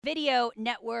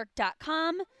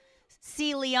videonetwork.com.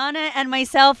 See Liana and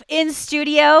myself in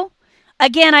studio.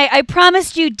 Again, I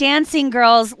promised you dancing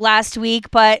girls last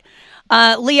week, but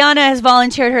Liana has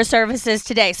volunteered her services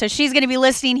today. So she's going to be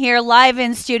listening here live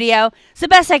in studio. It's the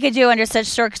best I could do under such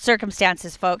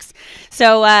circumstances, folks.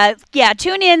 So, yeah,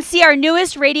 tune in, see our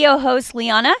newest radio host,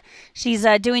 Liana. She's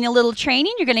doing a little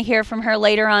training. You're going to hear from her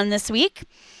later on this week.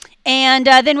 And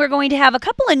then we're going to have a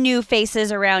couple of new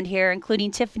faces around here,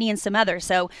 including Tiffany and some others.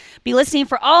 So be listening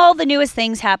for all the newest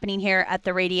things happening here at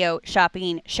the Radio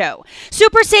Shopping Show.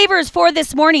 Super savers for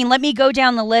this morning. Let me go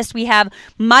down the list. We have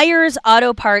Myers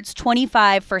Auto Parts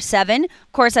 25 for 7.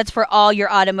 Of course, that's for all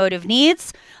your automotive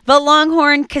needs. The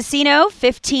Longhorn Casino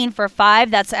 15 for 5.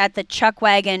 That's at the Chuck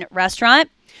Wagon restaurant.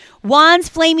 Juan's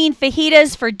Flaming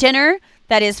Fajitas for dinner.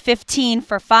 That is 15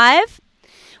 for 5.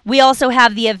 We also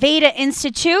have the Aveda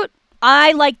Institute.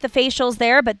 I like the facials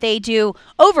there, but they do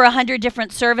over 100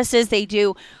 different services. They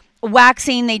do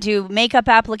waxing, they do makeup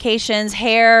applications,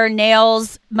 hair,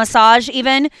 nails, massage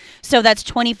even. So that's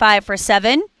 25 for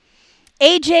 7.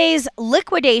 AJ's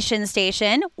Liquidation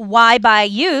Station. Why buy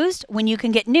used when you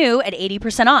can get new at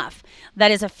 80% off?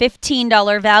 That is a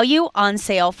 $15 value on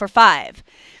sale for 5.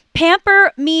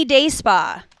 Pamper Me Day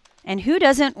Spa. And who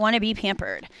doesn't want to be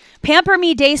pampered? Pamper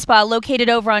Me Day Spa, located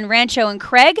over on Rancho and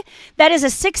Craig. That is a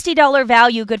 $60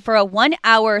 value, good for a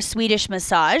 1-hour Swedish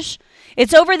massage.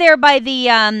 It's over there by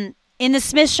the in the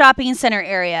Smith Shopping Center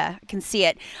area. I can see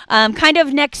it. Kind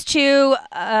of next to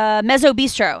Mezzo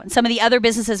Bistro and some of the other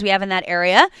businesses we have in that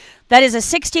area. That is a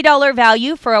 $60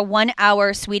 value for a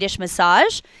 1-hour Swedish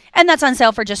massage. And that's on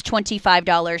sale for just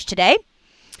 $25 today.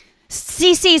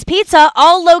 CC's Pizza,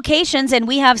 all locations, and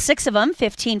we have 6 of them,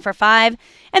 15 for 5.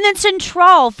 And then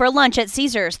Central for lunch at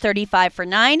Caesars, 35 for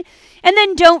 9. And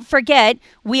then don't forget,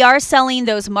 we are selling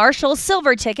those Marshall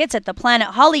silver tickets at the Planet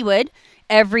Hollywood.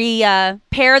 Every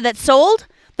pair that's sold,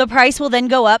 the price will then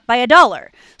go up by $1.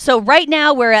 So right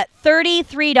now we're at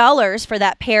 $33 for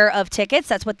that pair of tickets.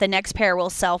 That's what the next pair will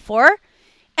sell for.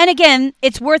 And again,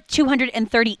 it's worth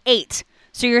 $238.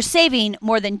 So you're saving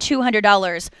more than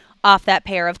 $200 off that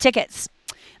pair of tickets.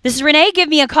 This is Renee. Give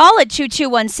me a call at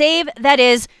 221-SAVE. That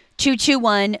is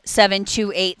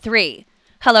 221-7283.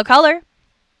 Hello, caller.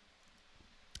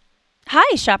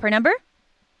 Hi, shopper number.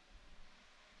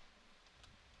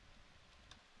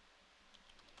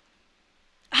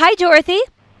 Hi, Dorothy.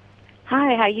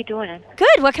 Hi, how you doing?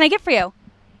 Good. What can I get for you?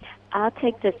 I'll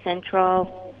take the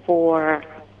Central for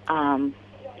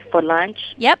lunch.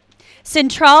 Yep.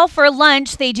 Central for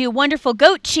lunch. They do wonderful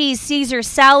goat cheese Caesar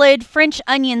salad, French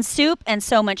onion soup, and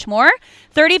so much more.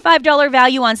 $35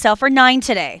 value on sale for 9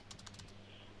 today.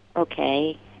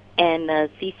 Okay. And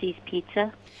CC's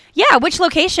Pizza? Yeah, which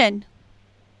location?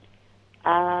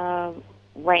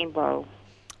 Rainbow.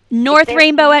 North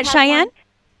Rainbow at Cheyenne?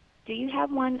 Do you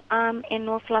have one in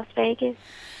North Las Vegas?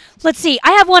 Let's see.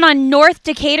 I have one on North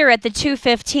Decatur at the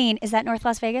 215. Is that North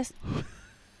Las Vegas?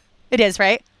 It is,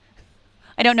 right?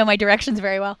 I don't know my directions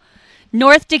very well.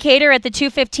 North Decatur at the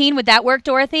 215. Would that work,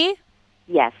 Dorothy?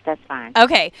 Yes, that's fine.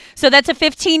 Okay. So that's a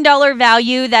 $15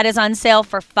 value. That is on sale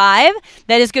for 5.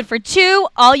 That is good for 2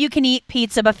 all-you-can-eat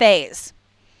pizza buffets.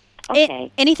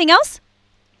 Okay. Anything else?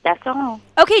 That's all.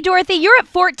 Okay, Dorothy, you're at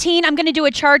 14. I'm going to do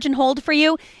a charge and hold for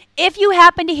you. If you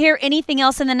happen to hear anything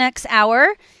else in the next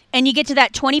hour and you get to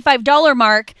that $25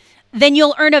 mark, then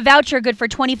you'll earn a voucher good for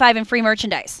 $25 in free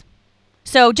merchandise.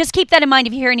 So just keep that in mind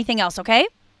if you hear anything else, okay?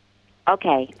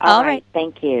 Okay. All right.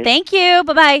 Thank you. Thank you.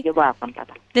 Bye-bye. You're welcome.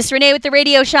 Bye-bye. This is Renee with the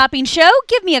Radio Shopping Show.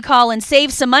 Give me a call and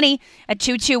save some money at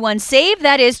 221-SAVE.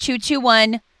 That is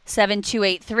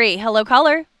 221-7283. Hello,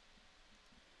 caller.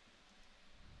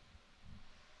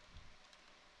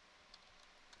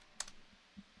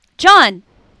 John.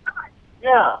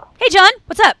 Yeah. Hey, John.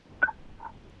 What's up?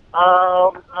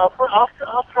 I'll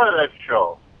try that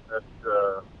show. That's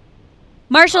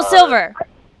Marshall Silver.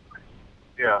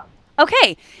 yeah.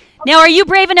 Okay. Now, are you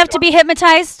brave enough to be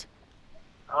hypnotized?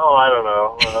 Oh, I don't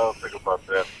know. I don't think about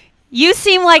that. You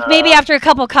seem like maybe after a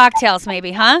couple cocktails,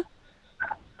 maybe, huh?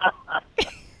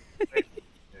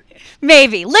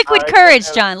 Maybe. Liquid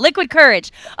courage, John. Liquid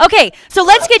courage. Okay, so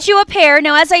let's get you a pair.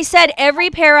 Now, as I said, every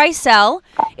pair I sell,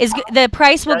 the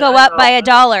price will go up by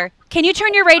 $1. Can you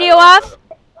turn your radio off?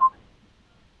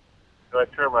 Do I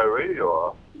turn my radio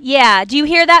off? Yeah. Do you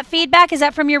hear that feedback? Is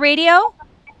that from your radio?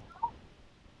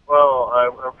 Well,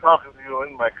 I'm talking to you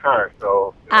in my car,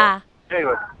 so...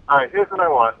 Anyway, all right, here's what I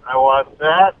want. I want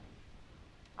that.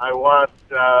 I want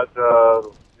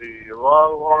the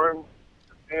Longhorn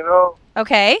Casino.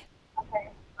 Okay.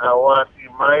 I want the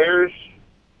Myers.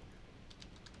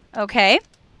 Okay.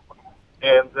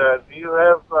 And do you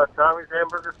have Tommy's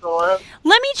Hamburger still on?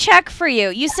 Let me check for you.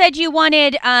 You said you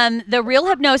wanted the Real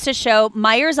Hypnosis Show,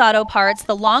 Myers Auto Parts,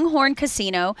 the Longhorn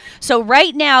Casino. So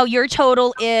right now your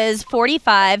total is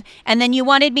 45, and then you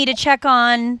wanted me to check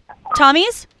on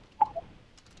Tommy's?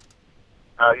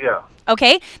 Yeah.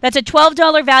 Okay, that's a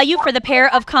 $12 value for the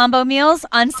pair of combo meals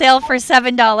on sale for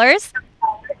 $7.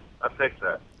 I'll take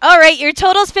that. All right, your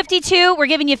total's 52. We're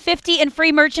giving you 50 in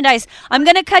free merchandise. I'm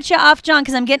going to cut you off, John,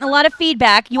 because I'm getting a lot of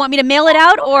feedback. You want me to mail it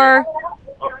out or?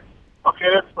 Okay,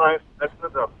 that's fine. That's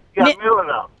good enough. Yeah, mail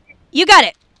it out. You got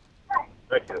it.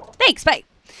 Thank you. Thanks, bye.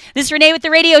 This is Renee with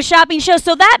the Radio Shopping Show.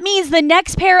 So that means the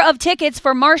next pair of tickets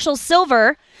for Marshall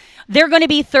Silver, they're going to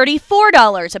be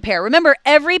 $34 a pair. Remember,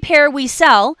 every pair we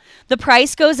sell, the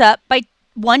price goes up by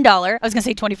 $1. I was going to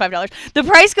say $25. The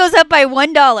price goes up by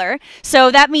 $1.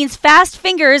 So that means Fast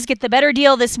Fingers get the better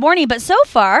deal this morning. But so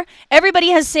far, everybody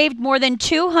has saved more than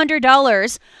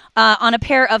 $200 on a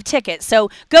pair of tickets. So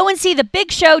go and see the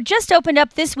big show just opened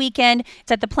up this weekend.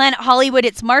 It's at the Planet Hollywood.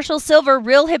 It's Marshall Silver,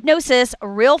 Real Hypnosis,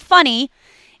 Real Funny.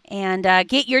 And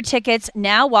get your tickets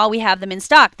now while we have them in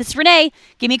stock. This is Renee.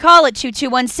 Give me a call at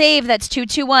 221-SAVE. That's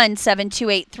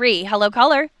 221-7283. Hello,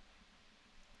 caller.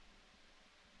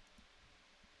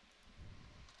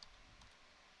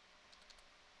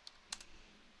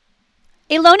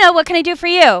 Ilona, what can I do for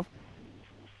you?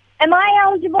 Am I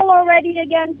eligible already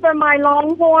again for my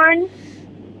Longhorn?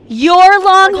 Your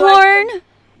Longhorn?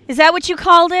 Is that what you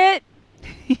called it?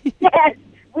 Yes,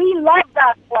 we love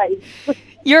that place.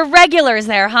 You're regulars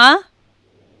there, huh?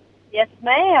 Yes,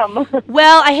 ma'am.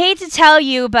 Well, I hate to tell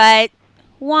you, but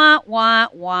wah, wah,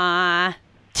 wah.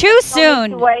 Too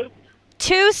soon.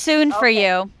 Too soon for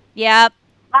you. Yep.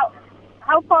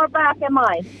 How far back am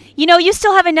I? You know, you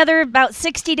still have another about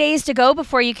 60 days to go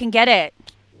before you can get it.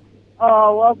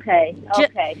 Oh, okay.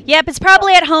 Okay. Yep, it's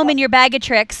probably at home in your bag of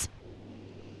tricks.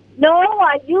 No,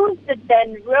 I used it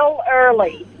then real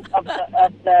early of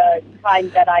the time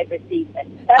that I received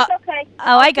it. That's okay.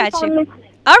 Oh, I got you.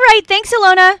 All right. Thanks,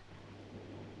 Ilona.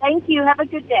 Thank you. Have a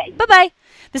good day. Bye-bye.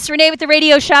 This is Renee with the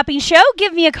Radio Shopping Show.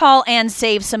 Give me a call and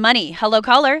save some money. Hello,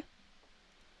 caller.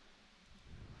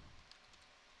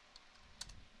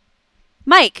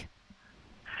 Mike.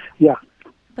 Yeah.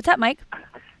 What's up, Mike?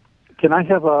 Can I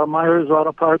have Myers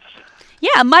Auto Parts?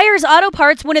 Yeah, Myers Auto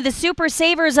Parts, one of the super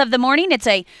savers of the morning. It's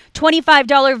a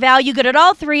 $25 value, good at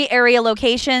all three area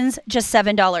locations, just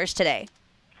 $7 today.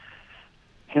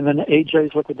 And then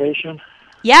AJ's liquidation?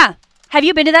 Yeah. Have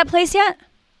you been to that place yet?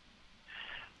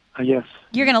 Yes.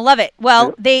 You're going to love it.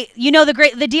 Well, the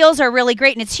deals are really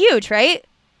great, and it's huge, right?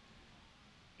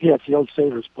 Yeah, it's the old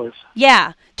Savers place.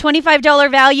 Yeah.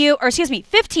 $25 value, or excuse me,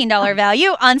 $15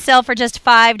 value on sale for just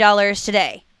 $5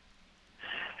 today.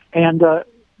 And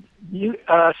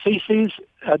CC's,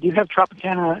 do you have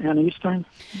Tropicana and Eastern?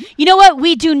 You know what?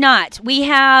 We do not. We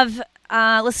have,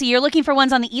 let's see, you're looking for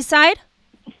ones on the east side?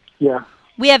 Yeah.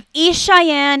 We have East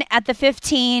Cheyenne at the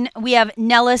 15. We have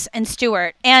Nellis and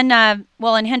Stewart. And,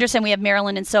 in Henderson, we have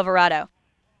Maryland and Silverado.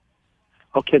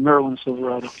 Okay, Maryland,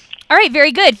 Silverado. All right,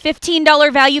 very good.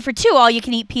 $15 value for two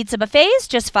all-you-can-eat pizza buffets,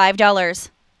 just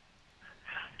 $5.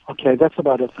 Okay, that's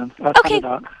about it then. Okay.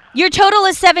 Your total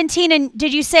is 17, and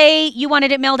did you say you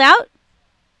wanted it mailed out?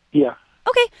 Yeah.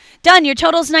 Okay, done. Your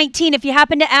total's 19. If you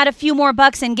happen to add a few more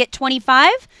bucks and get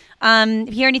 25, if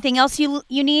you hear anything else you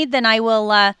need, then I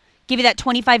will give you that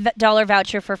 $25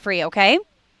 voucher for free, okay?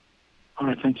 All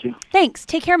right, thank you. Thanks.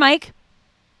 Take care, Mike.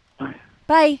 Bye.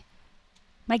 Bye.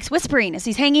 Mike's whispering as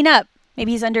he's hanging up.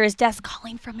 Maybe he's under his desk,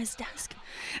 calling from his desk.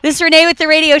 This is Renee with the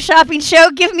Radio Shopping Show.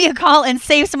 Give me a call and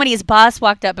save somebody. His boss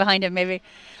walked up behind him, maybe.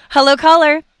 Hello,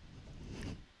 caller.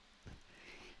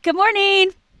 Good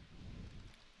morning.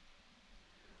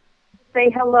 Say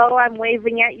hello. I'm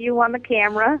waving at you on the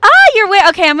camera. You're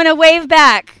okay, I'm going to wave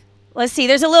back. Let's see.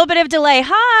 There's a little bit of delay.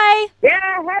 Hi. Yeah,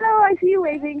 hello. I see you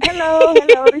waving. Hello,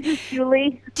 hello. This is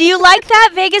Julie. Do you like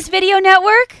that Vegas Video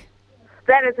Network?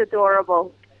 That is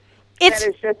adorable. That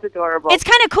is just adorable. It's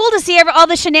kind of cool to see all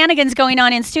the shenanigans going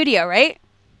on in studio, right?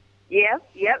 Yep.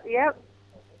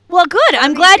 Well, good.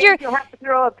 I'm glad you'll have to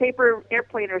throw a paper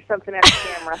airplane or something at the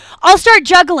camera. I'll start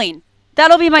juggling.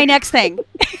 That'll be my next thing.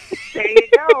 There you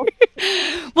go.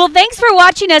 Well, thanks for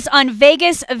watching us on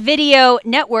Vegas Video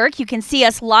Network. You can see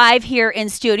us live here in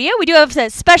studio. We do have a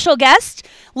special guest,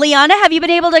 Liana. Have you been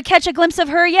able to catch a glimpse of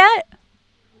her yet?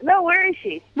 No, where is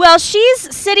she? Well,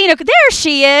 she's sitting. There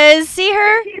she is. See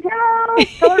her? Hello.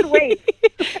 Tell her to wave.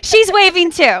 She's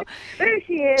waving too. There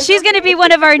she is. She's going to be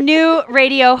one of our new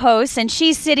radio hosts, and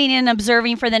she's sitting and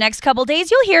observing for the next couple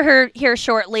days. You'll hear her here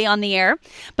shortly on the air.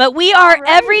 But we are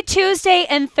every Tuesday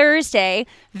and Thursday.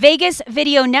 Vegas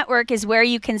Video Network is where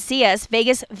you can see us,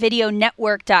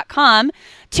 vegasvideonetwork.com.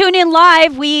 Tune in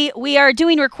live. We are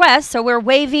doing requests, so we're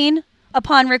waving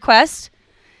upon request.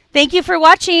 Thank you for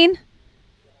watching.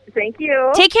 Thank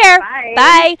you. Take care. Bye.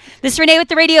 Bye. This is Renee with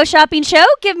the Radio Shopping Show.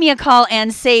 Give me a call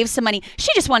and save some money. She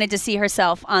just wanted to see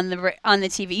herself on the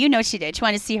TV. You know she did. She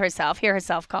wanted to see herself, hear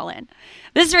herself call in.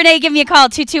 This is Renee. Give me a call,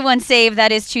 221-SAVE.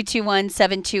 That is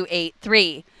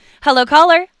 221-7283. Hello,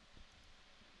 caller.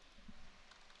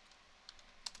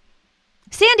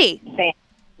 Sandy.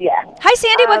 Yeah. Hi,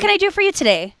 Sandy. What can I do for you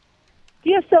today? Do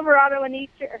you have Silverado in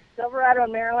Silverado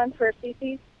in Maryland for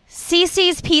CC's?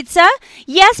 CC's Pizza?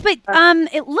 Yes, but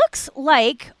it looks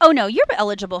like... Oh, no, you're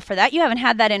eligible for that. You haven't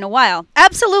had that in a while.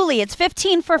 Absolutely. It's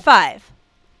 15 for $5.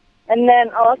 And then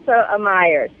also a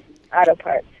Myers Auto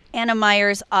Parts. Anna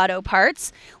Myers Auto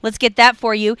Parts. Let's get that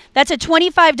for you. That's a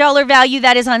 $25 value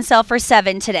that is on sale for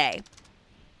 $7 today.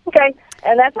 Okay.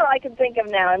 And that's all I can think of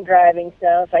now. I'm driving,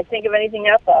 so if I think of anything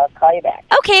else, I'll call you back.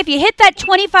 Okay, if you hit that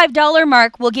 $25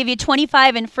 mark, we'll give you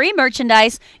 $25 in free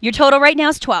merchandise. Your total right now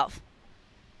is $12.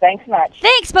 Thanks much.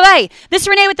 Thanks. Bye-bye. This is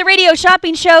Renee with the Radio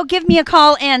Shopping Show. Give me a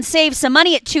call and save some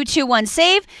money at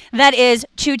 221-SAVE. That is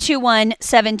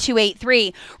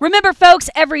 221-7283. Remember, folks,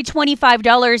 every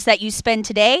 $25 that you spend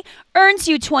today earns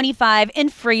you $25 in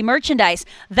free merchandise.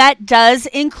 That does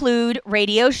include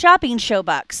Radio Shopping Show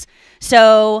bucks.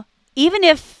 So even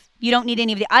if you don't need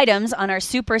any of the items on our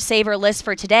Super Saver list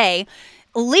for today,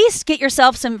 at least get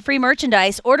yourself some free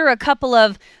merchandise. Order a couple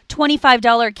of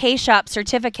 $25 K-Shop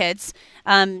certificates.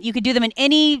 You could do them in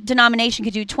any denomination.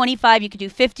 You could do 25, you could do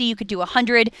 50, you could do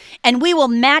 100, and we will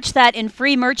match that in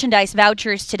free merchandise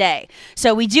vouchers today.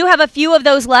 So we do have a few of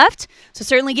those left, so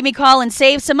certainly give me a call and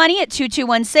save some money at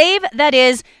 221-SAVE. That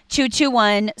is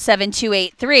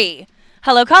 221-7283.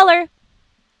 Hello, caller.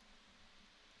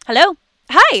 Hello.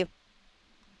 Hi.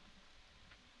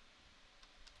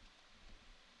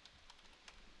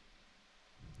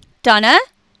 Donna?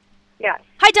 Yes.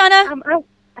 Hi, Donna.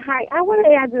 Hi. I want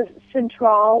to add the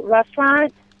Central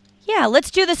restaurant. Yeah, let's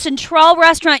do the Central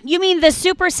restaurant. You mean the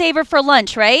Super Saver for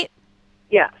lunch, right?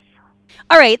 Yes.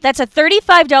 All right, that's a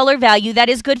 $35 value. That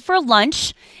is good for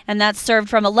lunch, and that's served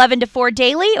from 11 to 4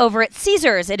 daily over at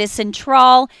Caesars. It is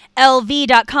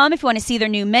centrallv.com if you want to see their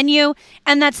new menu,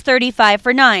 and that's $35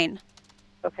 for $9.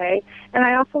 Okay. And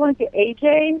I also want to get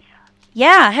AJ's.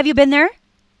 Yeah, have you been there?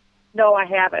 No, I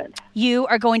haven't. You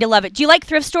are going to love it. Do you like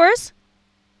thrift stores?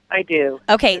 I do.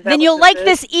 Okay, then you'll like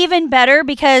this even better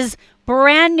because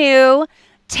brand new,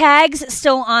 tags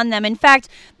still on them. In fact,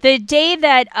 the day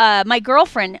that my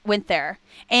girlfriend went there,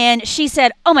 and she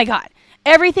said, oh my God,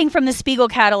 everything from the Spiegel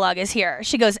catalog is here.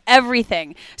 She goes,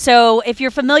 everything. So if you're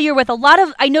familiar with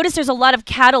I noticed there's a lot of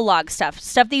catalog stuff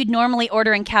that you'd normally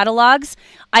order in catalogs.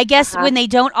 I guess when they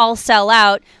don't all sell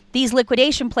out, these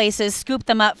liquidation places scoop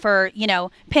them up for,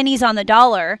 pennies on the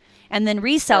dollar and then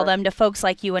resell them to folks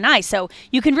like you and I. So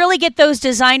you can really get those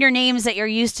designer names that you're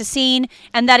used to seeing,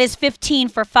 and that is 15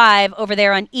 for $5 over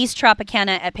there on East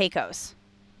Tropicana at Pecos.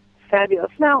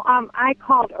 Fabulous. Now, I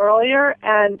called earlier,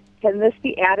 and can this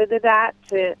be added to that?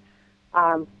 Can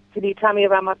you tell me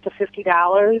if I'm up to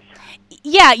 $50?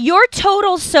 Yeah, your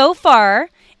total so far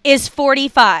is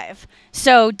 $45.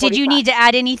 So did you need to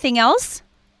add anything else?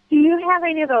 Do you have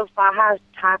any of those Baja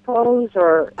tacos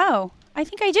or? Oh, I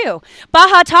think I do.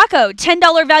 Baja Taco,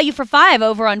 $10 value for $5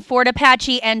 over on Fort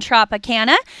Apache and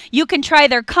Tropicana. You can try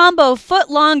their combo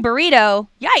foot-long burrito.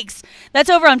 Yikes. That's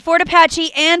over on Fort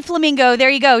Apache and Flamingo. There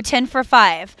you go, 10 for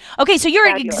 $5. Okay, so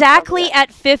you're exactly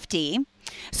at 50.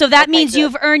 So that means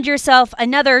you've earned yourself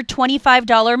another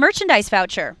 $25 merchandise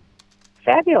voucher.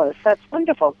 Fabulous. That's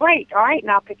wonderful. Great. All right,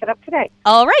 and I'll pick it up today.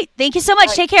 All right. Thank you so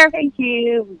much. Take care. Thank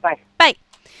you. Bye. Bye.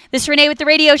 This is Renee with the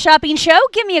Radio Shopping Show.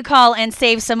 Give me a call and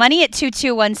save some money at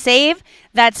 221-SAVE.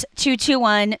 That's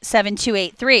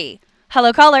 221-7283.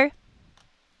 Hello, caller.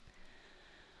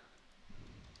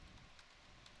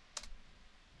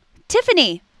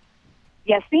 Tiffany.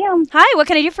 Yes, ma'am. Hi, what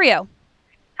can I do for you?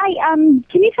 Hi, can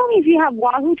you tell me if you have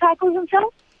Wahoo tacos on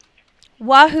sale?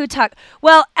 Wahoo Taco.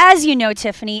 Well, as you know,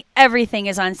 Tiffany, everything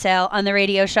is on sale on the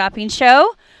Radio Shopping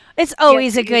Show. It's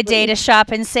always a good day to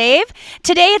shop and save.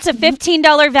 Today, it's a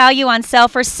 $15 value on sale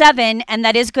for $7, and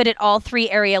that is good at all 3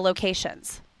 area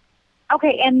locations.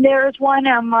 Okay, and there's one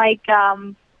on like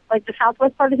the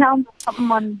southwest part of town, something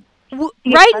on.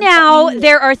 Right now,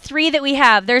 there are 3 that we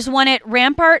have. There's one at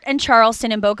Rampart and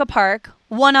Charleston in Boca Park,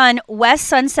 one on West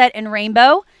Sunset and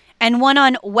Rainbow, and one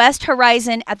on West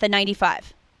Horizon at the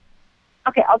 95.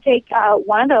 Okay, I'll take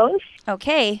one of those.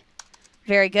 Okay,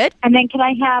 very good. And then can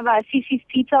I have CC's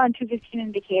Pizza on 215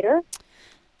 in Decatur?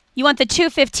 You want the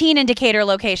 215 in Decatur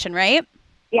location, right?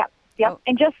 Yep.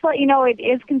 And just to let you know, it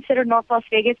is considered North Las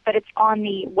Vegas, but it's on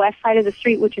the west side of the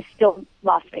street, which is still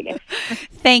Las Vegas.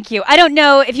 Thank you. I don't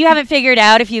know if you haven't figured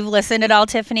out, if you've listened at all,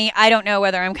 Tiffany, I don't know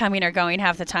whether I'm coming or going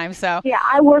half the time. So Yeah,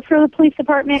 I work for the police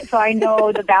department, so I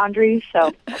know the boundaries.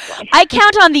 So I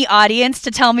count on the audience to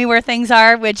tell me where things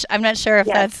are, which I'm not sure if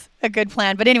that's a good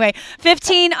plan. But anyway,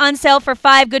 15 on sale for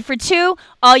 5, good for 2,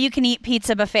 all-you-can-eat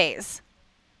pizza buffets.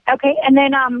 Okay, and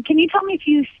then can you tell me if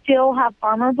you still have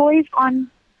Farmer Boys on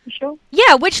the show?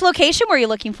 Yeah, which location were you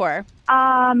looking for?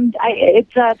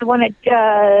 It's the one at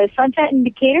Sunset in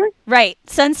Decatur. Right,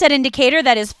 Sunset in Decatur.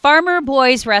 That is Farmer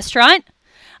Boys Restaurant,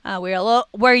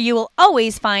 where you will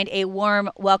always find a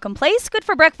warm, welcome place. Good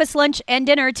for breakfast, lunch, and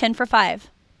dinner. 10 for 5.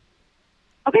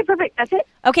 Okay, perfect. That's it.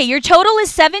 Okay, your total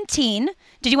is 17.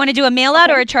 Did you want to do a mail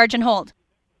out or a charge and hold?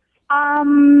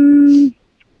 I'll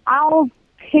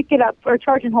pick it up or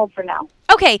charge and hold for now.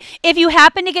 Okay, if you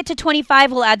happen to get to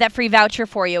 25, we'll add that free voucher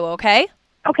for you, okay?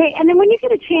 Okay, and then when you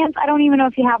get a chance, I don't even know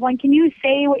if you have one, can you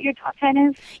say what your top 10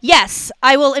 is? Yes,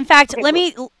 I will. In fact,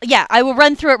 I will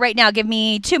run through it right now. Give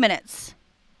me 2 minutes.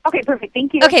 Okay, perfect.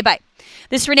 Thank you. Okay, bye.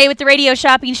 This is Renee with the Radio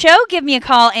Shopping Show. Give me a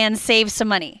call and save some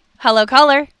money. Hello,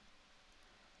 caller.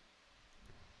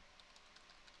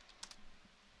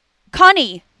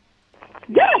 Connie.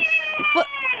 Yes.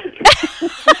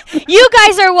 You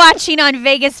guys are watching on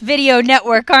Vegas Video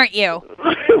Network, aren't you?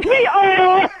 We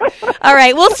are. All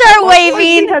right, we'll start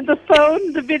waving. We had the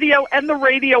phone, the video, and the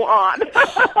radio on.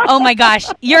 Oh, my gosh.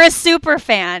 You're a super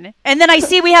fan. And then I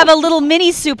see we have a little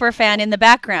mini super fan in the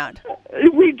background.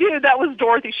 We do. That was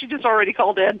Dorothy. She just already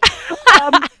called in.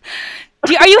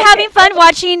 Are you having fun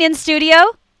watching in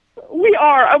studio? We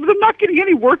are. I'm not getting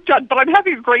any work done, but I'm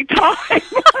having a great time.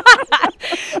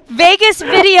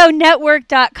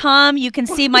 VegasVideoNetwork.com. You can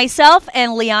see myself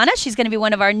and Liana. She's going to be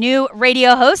one of our new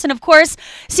radio hosts. And, of course,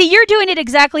 see, you're doing it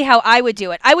exactly how I would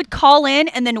do it. I would call in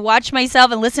and then watch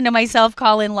myself and listen to myself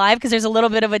call in live because there's a little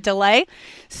bit of a delay.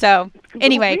 So,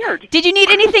 anyway, did you need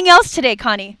anything else today,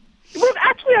 Connie? Well,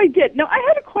 actually, I did. No, I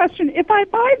had a question. If I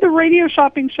buy the Radio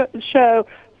Shopping Show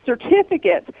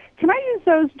certificates, can I use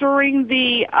those during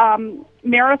the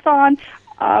marathon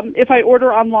if I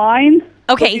order online?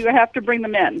 Okay. Or do I have to bring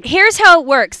them in? Here's how it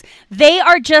works. They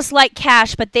are just like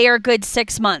cash, but they are good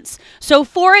 6 months. So,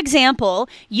 for example,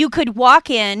 you could walk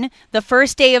in the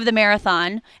first day of the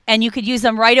marathon, and you could use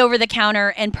them right over the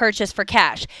counter and purchase for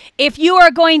cash. If you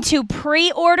are going to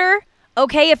pre-order,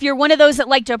 okay, if you're one of those that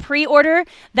like to pre-order,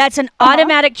 that's an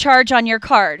automatic charge on your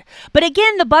card. But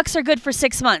again, the bucks are good for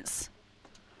 6 months.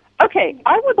 Okay,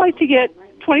 I would like to get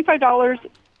 $25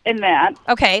 in that.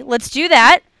 Okay, let's do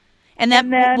that. And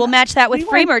then we'll match that with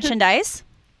free merchandise.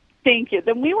 Thank you.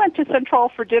 Then we went to Central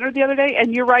for dinner the other day,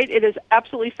 and you're right, it is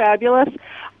absolutely fabulous.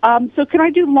 So can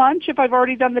I do lunch if I've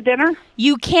already done the dinner?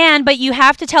 You can, but you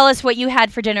have to tell us what you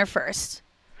had for dinner first.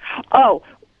 Oh,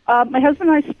 my husband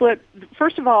and I split.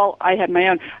 First of all, I had my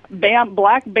own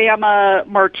Black Bama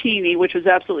martini, which was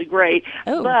absolutely great.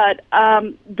 Oh. But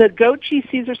the goat cheese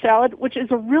Caesar salad, which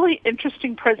is a really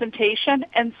interesting presentation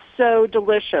and so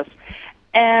delicious.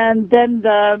 And then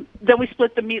we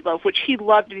split the meatloaf, which he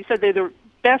loved, and he said they're the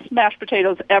best mashed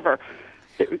potatoes ever.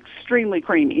 They're extremely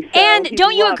creamy. So and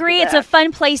don't you agree it's a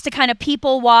fun place to kind of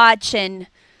people watch, and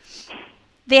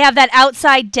they have that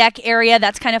outside deck area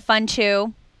that's kind of fun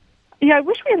too? Yeah, I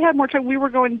wish we had more time. We were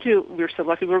so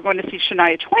lucky, we were going to see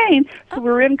Shania Twain, so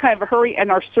we were in kind of a hurry, and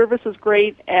our service was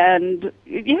great, and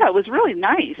yeah, it was really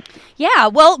nice. Yeah,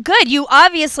 well, good. You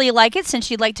obviously like it since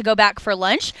you'd like to go back for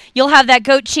lunch. You'll have that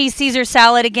goat cheese Caesar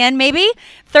salad again, maybe?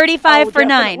 $35 for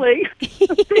definitely.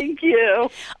 $9. Thank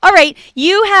you. All right,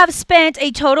 you have spent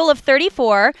a total of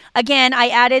 $34. Again, I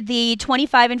added the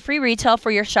 $25 in free retail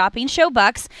for your shopping show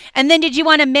bucks. And then did you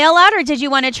want to mail out or did you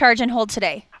want to charge and hold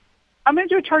today? I'm going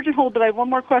to do a charge and hold, but I have one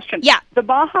more question. Yeah. The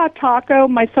Baja Taco,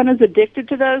 my son is addicted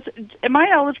to those. Am I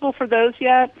eligible for those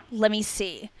yet? Let me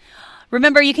see.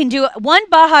 Remember, you can do one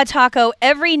Baja Taco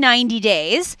every 90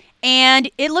 days,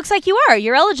 and it looks like you are.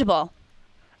 You're eligible.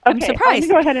 Okay, I'm surprised. I'm going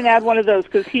to go ahead and add one of those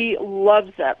because he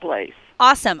loves that place.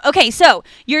 Awesome. Okay, so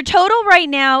your total right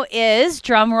now is,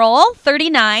 drum roll,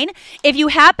 39. If you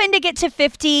happen to get to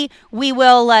 50, we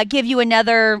will give you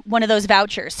another one of those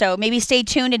vouchers. So maybe stay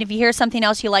tuned, and if you hear something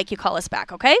else you like, you call us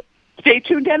back, okay? stay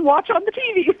tuned and watch on the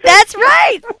TV. That's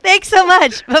right. Thanks so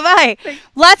much. Bye-bye.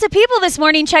 Lots of people this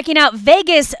morning checking out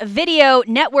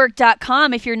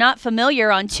VegasVideoNetwork.com. If you're not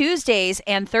familiar, on Tuesdays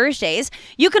and Thursdays,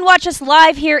 you can watch us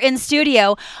live here in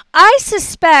studio. I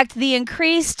suspect the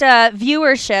increased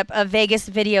viewership of Vegas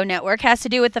Video Network has to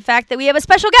do with the fact that we have a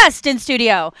special guest in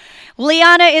studio.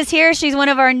 Liana is here. She's one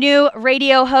of our new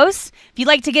radio hosts. If you'd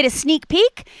like to get a sneak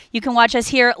peek, you can watch us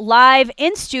here live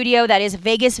in studio. That is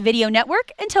Vegas Video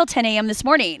Network until 10 a.m. this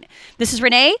morning. This is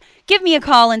Renee. Give me a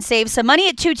call and save some money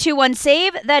at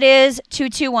 221-SAVE. That is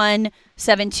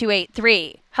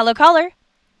 221-7283. Hello, caller.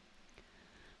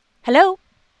 Hello.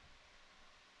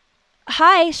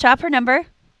 Hi, shop her number.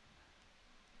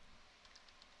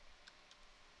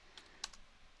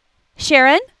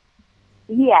 Sharon?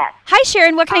 Yes. Hi,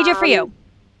 Sharon. What can I do for you?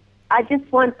 I just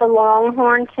want the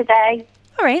Longhorn today.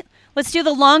 All right. Let's do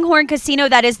the Longhorn Casino.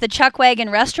 That is the Chuck Wagon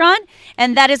restaurant,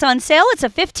 and that is on sale. It's a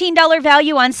 $15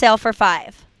 value on sale for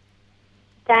 $5.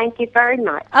 Thank you very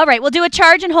much. All right. We'll do a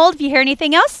charge and hold. If you hear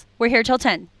anything else, we're here till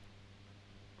 10.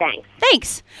 Thanks.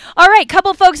 Thanks. All right.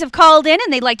 Couple folks have called in,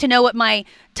 and they'd like to know what my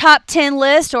top 10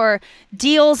 list or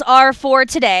deals are for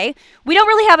today. We don't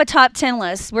really have a top 10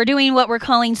 list. We're doing what we're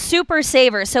calling super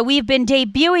savers. So we've been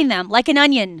debuting them like an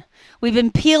onion. We've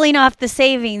been peeling off the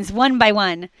savings one by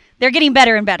one. They're getting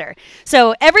better and better.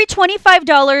 So every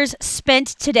 $25 spent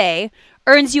today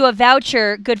earns you a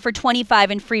voucher good for $25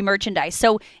 in free merchandise.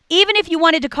 So even if you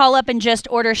wanted to call up and just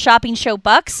order Shopping Show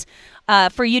bucks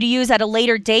for you to use at a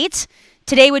later date,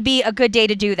 today would be a good day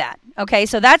to do that. Okay,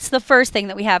 so that's the first thing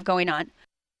that we have going on.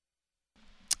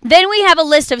 Then we have a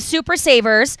list of super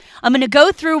savers. I'm going to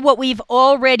go through what we've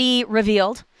already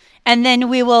revealed, and then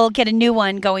we will get a new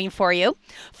one going for you.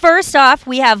 First off,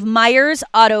 we have Myers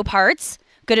Auto Parts.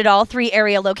 Good at all 3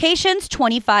 area locations,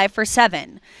 25 for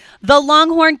 $7. The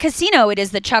Longhorn Casino, it is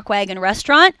the Chuck Wagon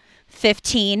restaurant,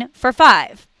 15 for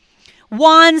 $5.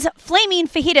 Juan's Flaming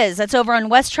Fajitas, that's over on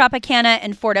West Tropicana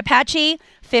and Fort Apache,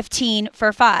 15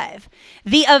 for $5.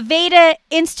 The Aveda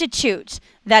Institute,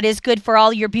 that is good for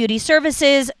all your beauty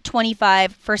services,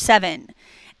 25 for $7.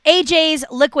 AJ's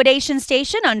Liquidation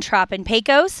Station on Trop and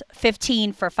Pecos,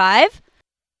 15 for $5.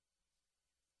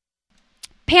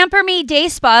 Pamper Me Day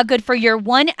Spa, good for your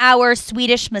 1-hour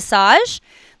Swedish massage.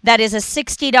 That is a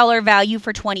 $60 value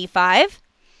for $25.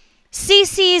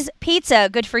 CC's Pizza,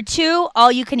 good for 2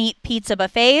 all-you-can-eat pizza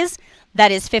buffets.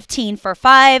 That is 15 for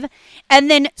 $5. And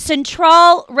then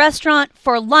Central Restaurant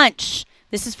for lunch.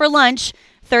 This is for lunch,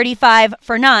 35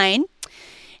 for $9.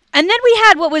 And then we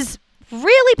had what was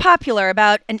really popular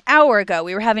about an hour ago.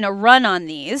 We were having a run on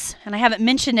these, and I haven't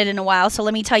mentioned it in a while, so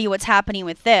let me tell you what's happening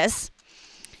with this.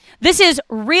 This is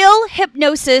Real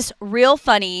Hypnosis, Real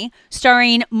Funny,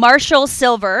 starring Marshall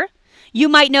Silver. You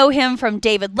might know him from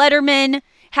David Letterman,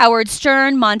 Howard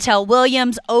Stern, Montel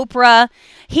Williams, Oprah.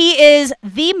 He is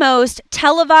the most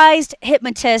televised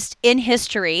hypnotist in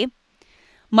history.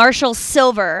 Marshall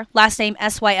Silver, last name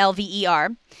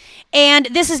Sylver. And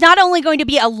this is not only going to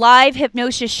be a live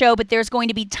hypnosis show, but there's going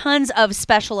to be tons of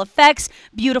special effects,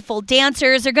 beautiful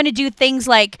dancers. They're going to do things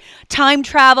like time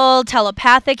travel,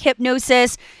 telepathic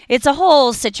hypnosis. It's a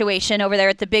whole situation over there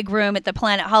at the big room at the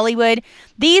Planet Hollywood.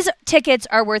 These tickets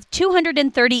are worth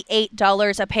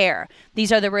 $238 a pair.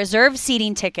 These are the reserved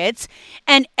seating tickets,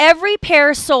 and every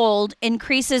pair sold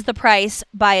increases the price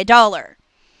by $1.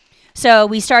 So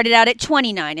we started out at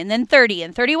 $29, and then $30,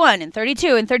 and $31, and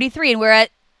 $32, and $33, and we're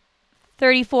at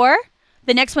 $34.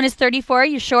 The next one is $34.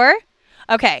 You sure?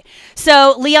 Okay.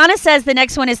 So Liana says the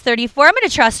next one is $34. I'm going to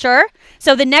trust her.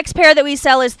 So the next pair that we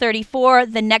sell is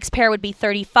 $34. The next pair would be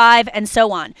 $35, and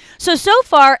so on. So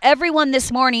far, everyone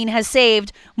this morning has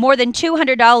saved more than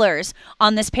 $200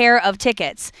 on this pair of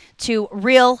tickets to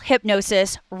Real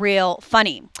Hypnosis, Real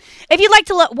Funny. If you'd like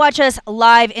to watch us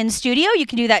live in studio, you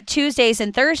can do that Tuesdays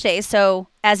and Thursdays. So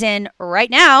as in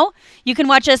right now, you can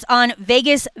watch us on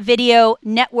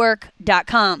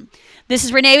VegasVideoNetwork.com. This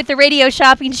is Renee with the Radio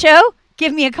Shopping Show.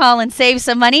 Give me a call and save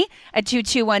some money at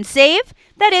 221-SAVE.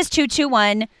 That is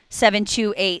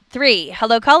 221-7283.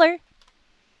 Hello, caller.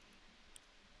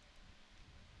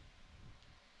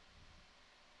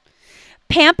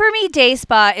 Pamper Me Day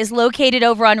Spa is located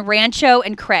over on Rancho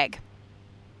and Craig.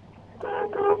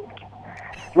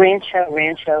 Rancho,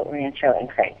 and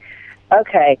Craig.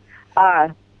 Okay. All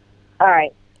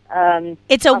right.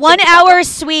 It's a 1-hour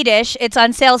Swedish. It's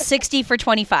on sale 60 for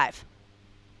 $25.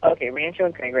 Okay, Rancho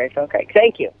and Craig, Rancho and Craig.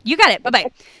 Thank you. You got it.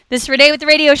 Bye-bye. This is Renee with the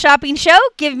Radio Shopping Show.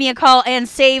 Give me a call and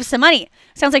save some money.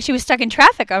 Sounds like she was stuck in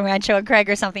traffic on Rancho and Craig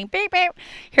or something. Beep, beep.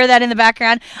 Hear that in the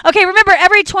background. Okay, remember,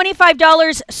 every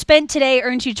 $25 spent today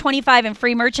earns you $25 in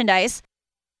free merchandise.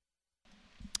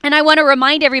 And I want to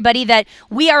remind everybody that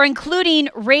we are including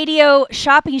radio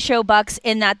shopping show bucks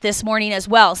in that this morning as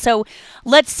well. So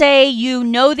let's say you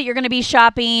know that you're going to be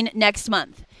shopping next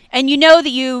month. And you know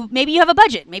that maybe you have a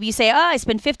budget. Maybe you say, I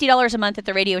spend $50 a month at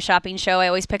the radio shopping show. I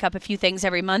always pick up a few things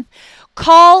every month.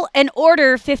 Call and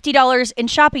order $50 in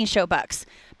shopping show bucks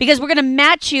because we're going to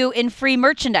match you in free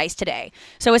merchandise today.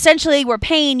 So essentially, we're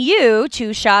paying you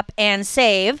to shop and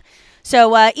save.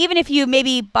 So even if you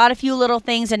maybe bought a few little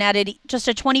things and added just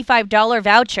a $25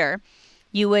 voucher,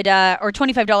 you would, or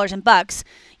 $25 in bucks,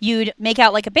 you'd make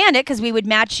out like a bandit because we would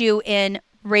match you in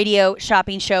radio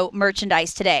shopping show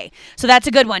merchandise today. So that's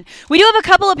a good one. We do have a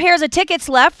couple of pairs of tickets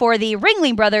left for the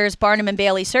Ringling Brothers Barnum and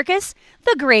Bailey Circus,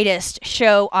 the greatest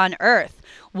show on earth.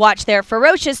 Watch their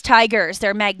ferocious tigers,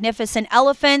 their magnificent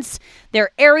elephants,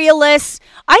 their aerialists.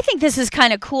 I think this is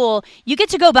kind of cool. You get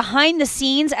to go behind the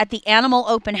scenes at the animal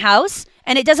open house,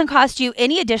 and it doesn't cost you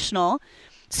any additional.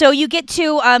 So you get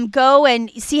to go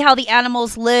and see how the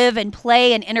animals live and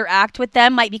play and interact with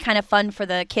them. Might be kind of fun for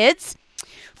the kids.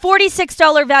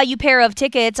 $46 value pair of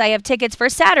tickets. I have tickets for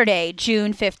Saturday,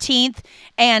 June 15th,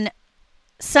 and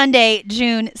Sunday,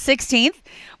 June 16th.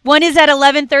 One is at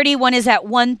 11:30, one is at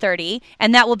 1:30,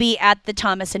 and that will be at the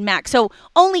Thomas and Mack. So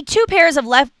only 2 pairs of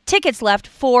tickets left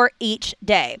for each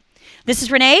day. This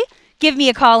is Renee. Give me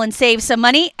a call and save some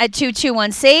money at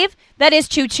 221-SAVE. That is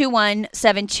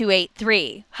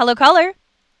 221-7283. Hello, caller.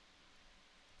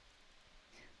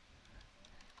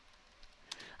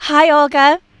 Hi,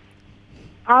 Olga.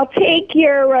 I'll take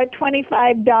your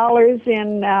 $25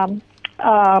 in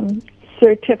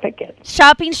certificates.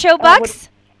 Shopping show bucks?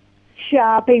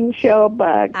 Shopping show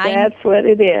bucks. That's what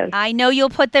it is. I know you'll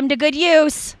put them to good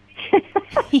use.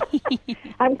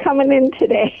 I'm coming in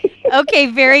today. Okay,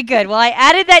 very good. Well, I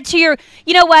added that to your,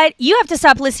 you know what? You have to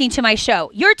stop listening to my show.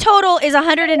 Your total is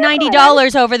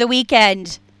 $190 over the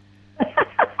weekend.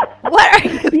 What are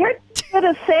you? You're good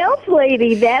a sales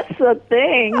lady. That's the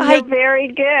thing. You're very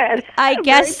good. I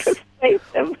guess. Very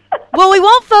persuasive. Well, we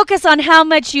won't focus on how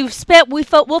much you've spent.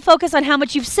 We'll focus on how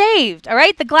much you've saved. All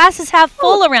right? The glass is half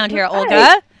full around here,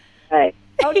 Olga. Right.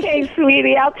 Okay,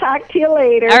 sweetie. I'll talk to you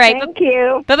later. All right. Thank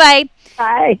you. Bye-bye.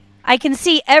 Bye. I can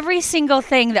see every single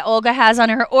thing that Olga has on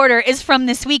her order is from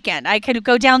this weekend. I could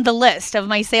go down the list of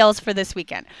my sales for this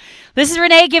weekend. This is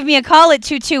Renee. Give me a call at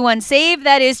 221-SAVE.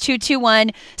 That is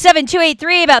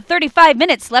 221-7283. About 35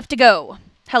 minutes left to go.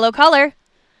 Hello, caller.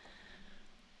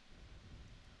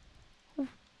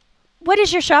 What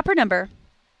is your shopper number?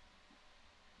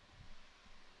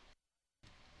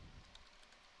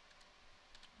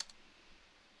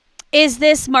 Is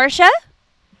this Marcia?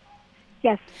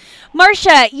 Yes.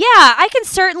 Marcia, yeah, I can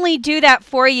certainly do that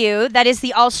for you. That is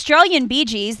the Australian Bee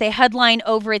Gees. They headline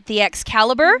over at the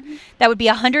Excalibur. Mm-hmm. That would be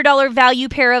a $100 value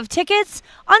pair of tickets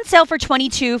on sale for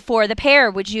 $22 for the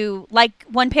pair. Would you like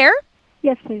one pair?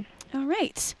 Yes, please. All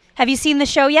right. Have you seen the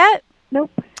show yet?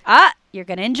 Nope. You're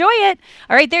going to enjoy it.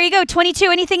 All right, there you go. 22.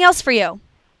 Anything else for you?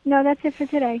 No, that's it for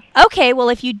today. Okay, well,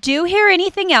 if you do hear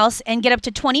anything else and get up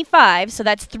to 25, so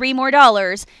that's $3 more,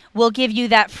 we'll give you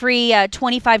that free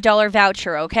 $25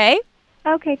 voucher, okay?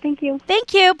 Okay, thank you.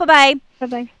 Thank you. Bye-bye.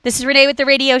 Bye-bye. This is Renee with the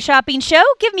Radio Shopping Show.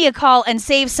 Give me a call and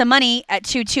save some money at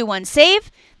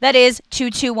 221-SAVE. That is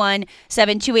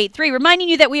 221-7283. Reminding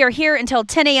you that we are here until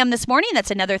 10 a.m. this morning.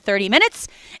 That's another 30 minutes.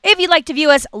 If you'd like to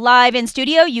view us live in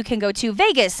studio, you can go to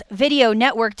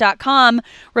VegasVideoNetwork.com.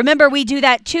 Remember, we do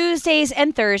that Tuesdays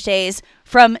and Thursdays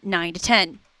from 9 to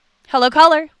 10. Hello,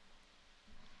 caller.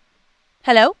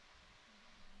 Hello?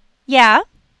 Yeah?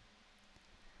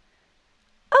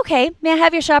 Okay. May I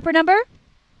have your shopper number?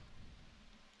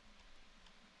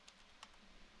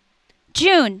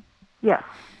 June. Yes.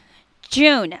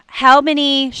 June, how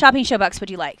many shopping show bucks would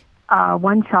you like?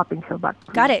 One shopping show buck.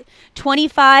 Got it.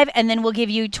 25, and then we'll give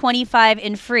you 25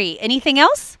 in free. Anything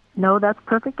else? No, that's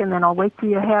perfect, and then I'll wait till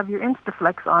you have your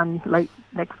Instaflex on late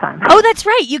next time. Oh, that's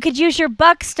right. You could use your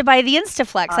bucks to buy the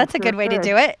Instaflex. That's a good way to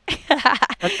do it.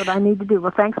 That's what I need to do.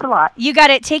 Well, thanks a lot. You got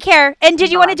it. Take care. And did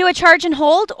you want to do a charge and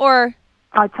hold, or?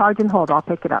 Charge and hold. I'll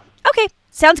pick it up. Okay.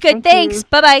 Sounds good. Thanks.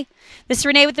 Bye-bye. This is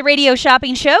Renee with the Radio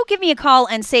Shopping Show. Give me a call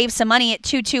and save some money at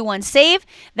 221-SAVE.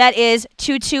 That is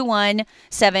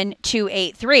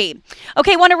 221-7283.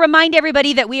 Okay, I want to remind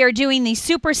everybody that we are doing the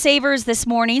Super Savers this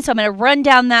morning, so I'm going to run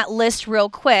down that list real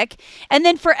quick. And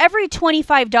then for every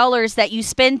 $25 that you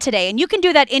spend today, and you can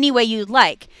do that any way you'd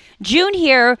like. June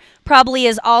here probably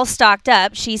is all stocked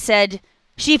up. She said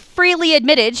She freely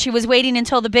admitted she was waiting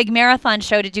until the big marathon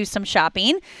show to do some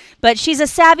shopping, but she's a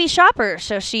savvy shopper,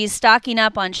 so she's stocking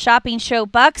up on shopping show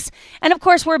bucks. And of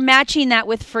course, we're matching that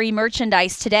with free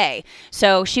merchandise today.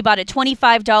 So she bought a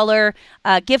 $25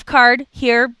 gift card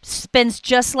here, spends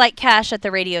just like cash at the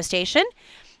radio station.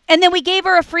 And then we gave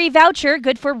her a free voucher,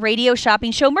 good for radio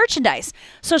shopping show merchandise.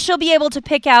 So she'll be able to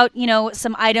pick out,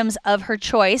 some items of her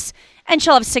choice, and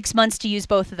she'll have 6 months to use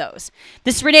both of those.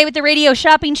 This is Renee with the Radio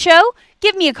Shopping Show.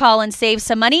 Give me a call and save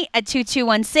some money at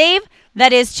 221-SAVE.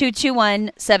 That is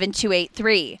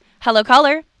 221-7283. Hello,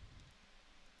 caller.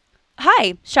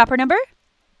 Hi, shopper number?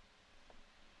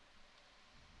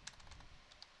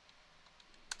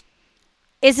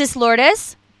 Is this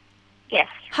Lourdes? Yes.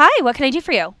 Hi, what can I do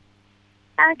for you?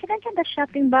 Can I get the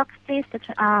shopping box, please? The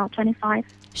 25.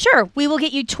 Sure. We will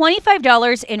get you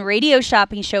 $25 in Radio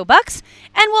Shopping Show bucks,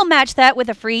 and we'll match that with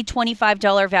a free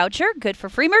 $25 voucher, good for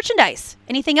free merchandise.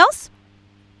 Anything else?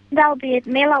 That'll be it.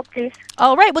 Mail out, please.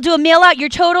 All right. We'll do a mail out. Your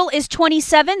total is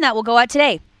 $27. That will go out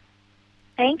today.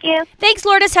 Thank you. Thanks,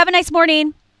 Lourdes. Have a nice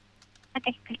morning.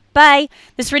 Okay. Bye.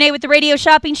 This is Renee with the Radio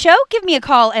Shopping Show. Give me a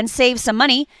call and save some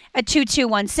money at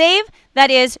 221-SAVE. That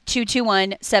is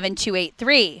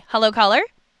 221-7283. Hello, caller.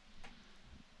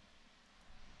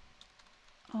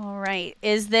 All right.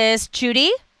 Is this Judy?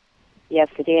 Yes,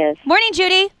 it is. Morning,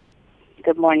 Judy.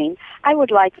 Good morning. I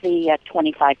would like the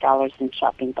 $25 in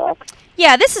shopping bucks.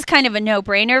 Yeah, this is kind of a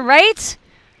no-brainer, right?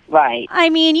 Right. I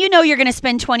mean, you're going to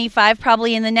spend $25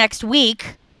 probably in the next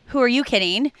week. Who are you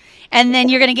kidding? And then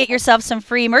you're going to get yourself some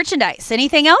free merchandise.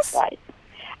 Anything else? Right.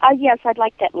 Yes, I'd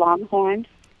like that Longhorn.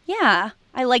 Yeah,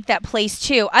 I like that place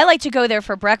too. I like to go there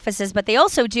for breakfasts, but they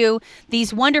also do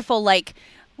these wonderful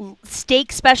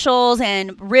steak specials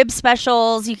and rib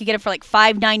specials. You could get it for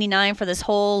 $5.99 for this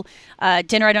whole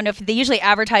dinner. I don't know if they usually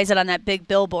advertise it on that big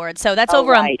billboard. So that's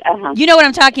over right. on, you know what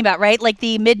I'm talking about, right? Like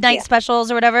the midnight specials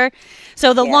or whatever.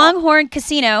 So the Longhorn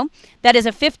Casino, that is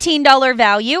a $15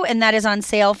 value, and that is on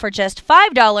sale for just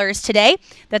 $5 today.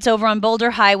 That's over on Boulder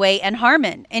Highway and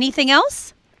Harmon. Anything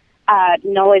else?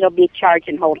 No, it'll be charge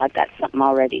and hold. I've got something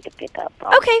already to pick up.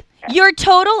 Okay. Your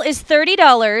total is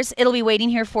 $30. It'll be waiting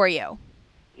here for you.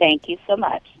 Thank you so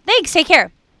much. Thanks. Take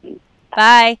care.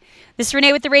 Bye. This is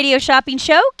Renee with the Radio Shopping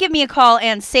Show. Give me a call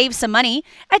and save some money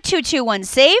at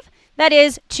 221-SAVE. That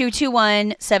is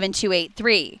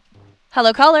 221-7283.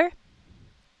 Hello, caller.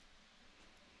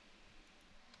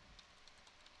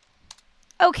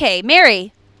 Okay,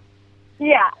 Mary.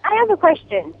 Yeah, I have a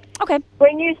question. Okay.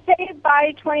 When you say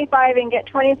buy 25 and get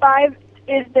 25,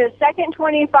 is the second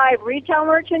 25 retail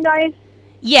merchandise?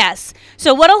 Yes.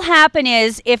 So what'll happen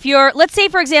is if let's say,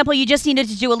 for example, you just needed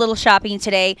to do a little shopping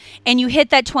today and you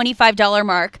hit that $25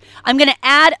 mark, I'm going to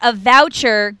add a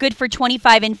voucher good for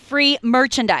 $25 in free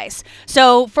merchandise.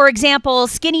 So, for example,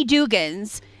 Skinny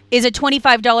Dugan's is a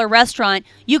 $25 restaurant.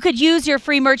 You could use your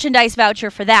free merchandise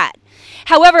voucher for that.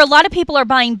 However, a lot of people are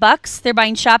buying bucks. They're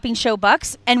buying shopping show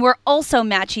bucks, and we're also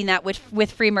matching that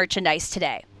with free merchandise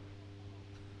today.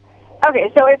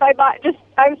 Okay, so if I buy,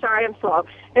 I'm sorry, I'm slow.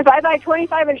 If I buy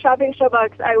 25 in shopping show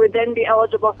bucks, I would then be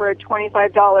eligible for a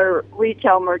 $25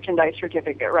 retail merchandise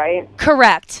certificate, right?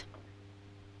 Correct.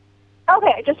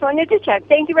 Okay, I just wanted to check.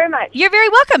 Thank you very much. You're very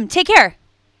welcome. Take care.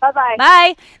 Bye-bye.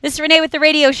 Bye. This is Renee with the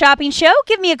Radio Shopping Show.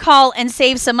 Give me a call and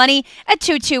save some money at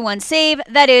 221-SAVE.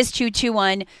 That is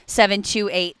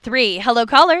 221-7283. Hello,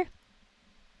 caller.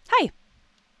 Hi.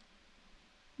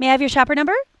 May I have your shopper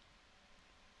number?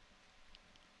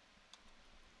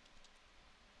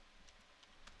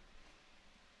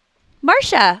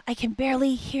 Marcia, I can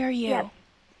barely hear you. Yes.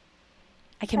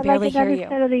 I can barely hear you. I'd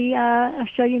like another set of the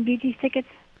Australian Bee Gees tickets.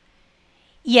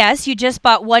 Yes, you just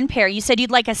bought one pair. You said you'd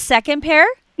like a second pair?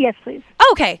 Yes, please.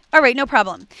 Okay. All right, no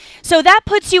problem. So that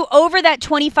puts you over that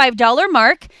 $25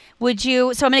 mark. So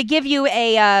I'm going to give you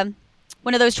a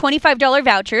one of those $25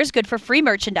 vouchers, good for free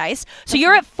merchandise. So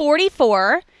you're at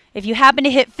 44. If you happen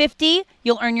to hit 50,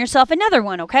 you'll earn yourself another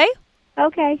one, okay?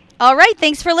 Okay. All right,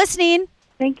 thanks for listening.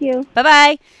 Thank you.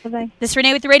 Bye-bye. Bye-bye. This is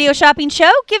Renee with the Radio Shopping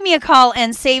Show. Give me a call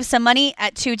and save some money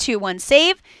at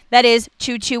 221-SAVE. That is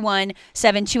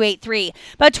 221-7283.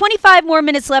 About 25 more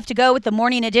minutes left to go with the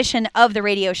morning edition of the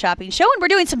Radio Shopping Show. And we're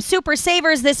doing some super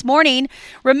savers this morning.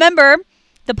 Remember,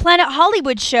 the Planet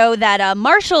Hollywood show, that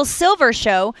Marshall Silver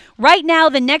show, right now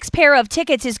the next pair of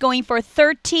tickets is going for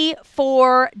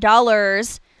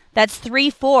 $34. That's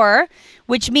 34,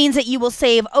 which means that you will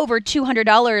save over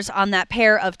 $200 on that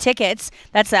pair of tickets.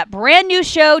 That's that brand new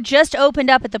show just opened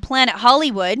up at the Planet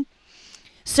Hollywood.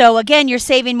 So again, you're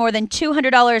saving more than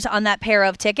 $200 on that pair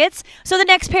of tickets. So the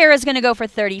next pair is going to go for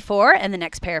 $34, and the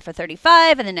next pair for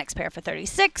 $35, and the next pair for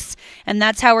 $36. And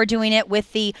that's how we're doing it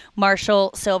with the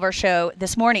Marshall Silver Show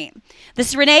this morning. This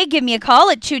is Renee. Give me a call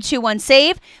at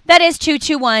 221-SAVE. That is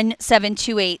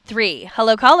 221-7283.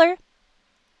 Hello, caller.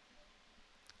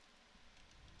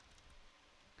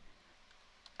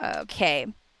 Okay.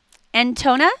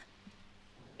 Antonia?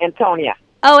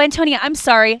 Oh, Antonia, I'm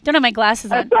sorry. Don't have my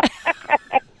glasses on.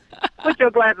 Put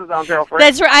your glasses on, girlfriend.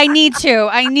 That's right. I need to.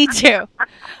 I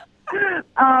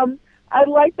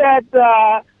like that,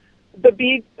 the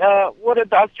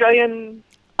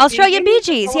Australian Bee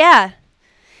Gees, yeah.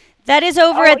 That is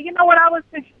over at... You know what I was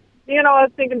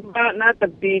thinking about? Not the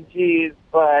Bee Gees,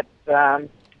 but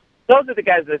those are the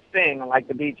guys that sing, like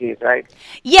the Bee Gees, right?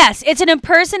 Yes, it's an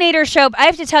impersonator show. But I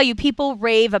have to tell you, people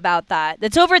rave about that.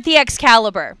 That's over at the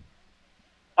Excalibur.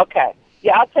 Okay.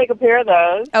 Yeah, I'll take a pair of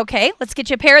those. Okay, let's get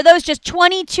you a pair of those. Just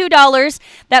 $22.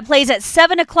 That plays at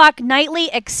 7 o'clock nightly,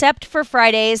 except for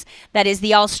Fridays. That is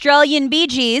the Australian Bee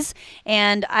Gees.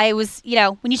 And I was,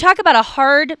 when you talk about a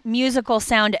hard musical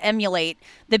sound to emulate,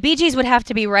 the Bee Gees would have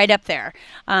to be right up there.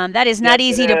 That is not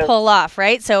easy to pull off,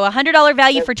 right? So $100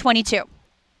 value for $22.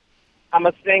 I'm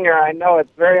a singer. I know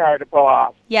it's very hard to pull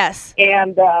off. Yes.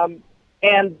 And the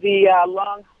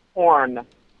Longhorn.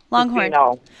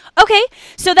 Casino. Okay,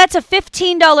 so that's a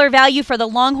 $15 value for the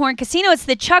Longhorn Casino. It's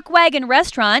the Chuck Wagon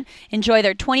Restaurant. Enjoy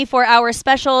their 24-hour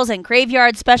specials and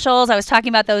graveyard specials. I was talking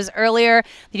about those earlier.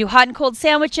 They do hot and cold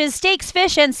sandwiches, steaks,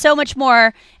 fish, and so much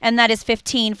more, and that is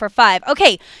 $15 for $5.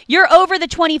 Okay, you're over the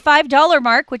 $25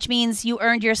 mark, which means you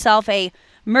earned yourself a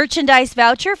merchandise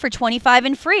voucher for $25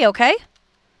 and free, okay?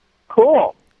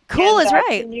 Cool. Cool is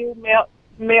right. Can you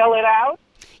mail it out?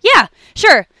 Yeah,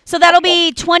 sure. So that'll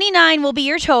be $29 will be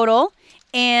your total.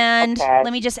 And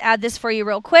let me just add this for you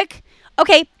real quick.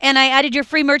 Okay, and I added your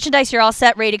free merchandise. You're all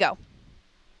set, ready to go.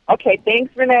 Okay,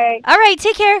 thanks, Renee. All right,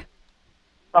 take care.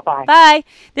 Bye-bye. Bye.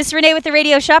 This is Renee with the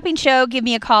Radio Shopping Show. Give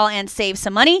me a call and save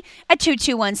some money at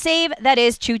 221-SAVE. That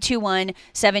is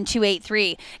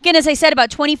 221-7283. Again, as I said,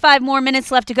 about 25 more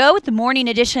minutes left to go with the morning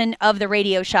edition of the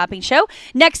Radio Shopping Show.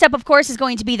 Next up, of course, is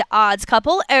going to be the Odds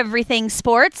Couple. Everything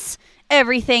sports,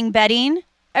 everything betting.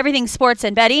 Everything sports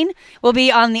and betting will be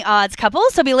on the Odds Couple,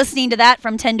 so be listening to that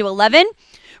from 10 to 11.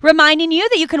 Reminding you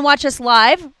that you can watch us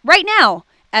live right now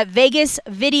at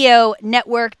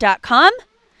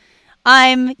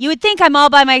VegasVideoNetwork.com. You would think I'm all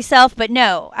by myself, but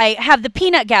no. I have the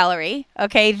Peanut Gallery.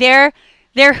 Okay, they're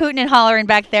hooting and hollering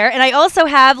back there. And I also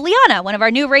have Liana, one of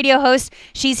our new radio hosts.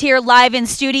 She's here live in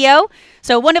studio.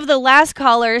 So one of the last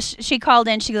callers, she called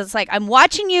in. She was like, I'm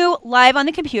watching you live on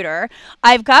the computer.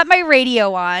 I've got my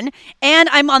radio on, and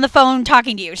I'm on the phone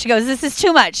talking to you. She goes, this is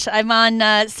too much. I'm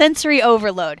on sensory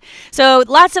overload. So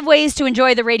lots of ways to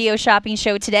enjoy the Radio Shopping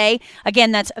Show today.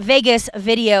 Again, that's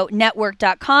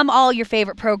VegasVideoNetwork.com. All your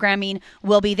favorite programming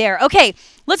will be there. Okay,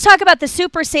 let's talk about the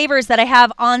Super Savers that I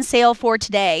have on sale for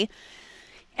today.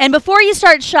 And before you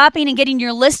start shopping and getting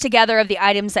your list together of the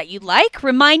items that you'd like,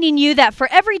 reminding you that for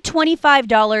every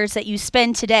 $25 that you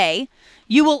spend today,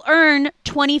 you will earn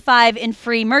 $25 in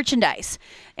free merchandise.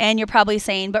 And you're probably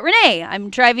saying, but Renee, I'm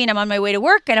driving, I'm on my way to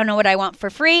work, I don't know what I want for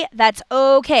free. That's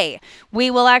okay.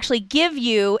 We will actually give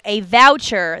you a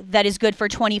voucher that is good for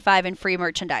 $25 in free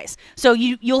merchandise. So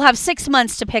you'll have 6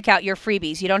 months to pick out your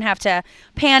freebies. You don't have to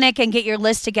panic and get your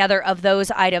list together of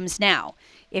those items now.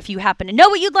 If you happen to know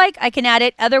what you'd like, I can add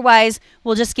it. Otherwise,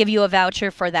 we'll just give you a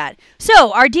voucher for that.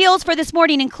 So our deals for this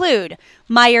morning include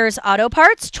Myers Auto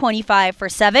Parts, 25 for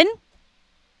 $7.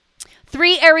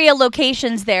 3 area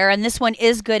locations there, and this one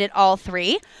is good at all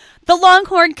 3. The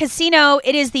Longhorn Casino,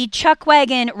 it is the Chuck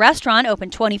Wagon Restaurant, open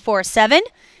 24/7.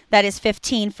 That is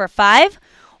 15 for $5.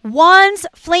 Juan's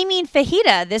Flaming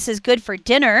Fajita, this is good for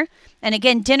dinner. And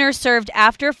again, dinner served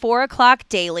after 4 o'clock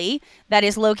daily. That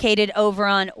is located over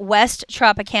on West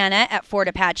Tropicana at Fort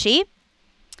Apache.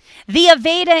 The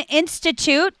Aveda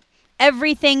Institute,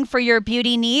 everything for your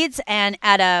beauty needs and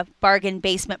at a bargain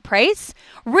basement price.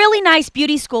 Really nice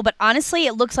beauty school, but honestly,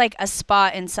 it looks like a spa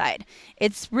inside.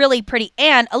 It's really pretty.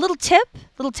 And a little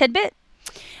tidbit,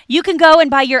 you can go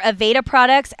and buy your Aveda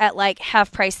products at like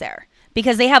half price there.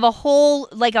 Because they have a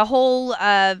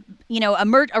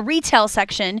retail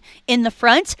section in the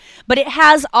front, but it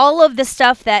has all of the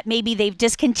stuff that maybe they've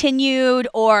discontinued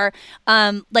or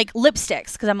like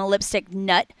lipsticks, because I'm a lipstick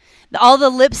nut. All the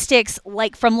lipsticks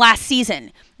like from last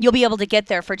season, you'll be able to get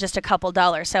there for just a couple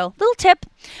dollars. So little tip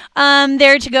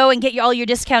there to go and get all your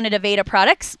discounted Aveda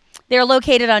products. They're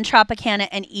located on Tropicana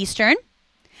and Eastern.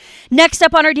 Next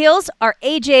up on our deals are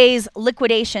AJ's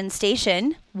Liquidation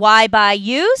Station. Why buy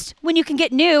used when you can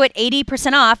get new at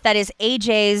 80% off? That is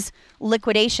AJ's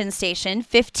Liquidation Station,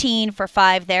 15 for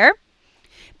 5 there.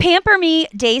 Pamper Me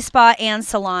Day Spa and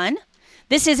Salon.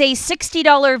 This is a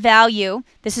 $60 value.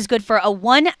 This is good for a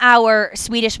 1-hour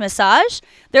Swedish massage.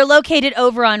 They're located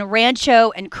over on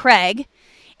Rancho and Craig.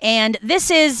 And this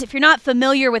is, if you're not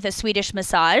familiar with a Swedish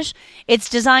massage, it's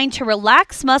designed to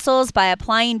relax muscles by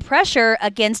applying pressure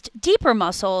against deeper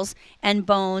muscles and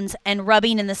bones and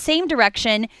rubbing in the same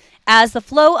direction as the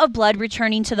flow of blood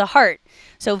returning to the heart.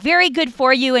 So very good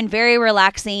for you and very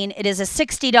relaxing. It is a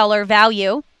 $60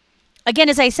 value. Again,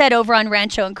 as I said, over on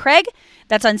Rancho and Craig,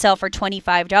 that's on sale for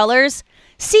 $25.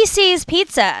 CC's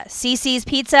Pizza. CC's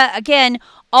Pizza, again,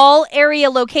 all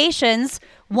area locations,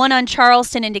 one on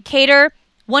Charleston and Decatur,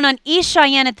 one on East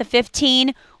Cheyenne at the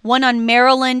 15, one on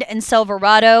Maryland and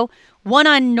Silverado, one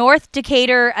on North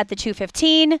Decatur at the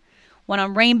 215, one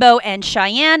on Rainbow and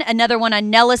Cheyenne, another one on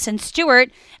Nellis and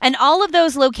Stewart, and all of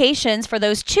those locations for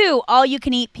those 2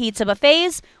 all-you-can-eat pizza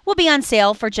buffets will be on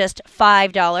sale for just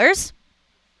 $5.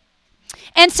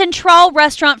 And Central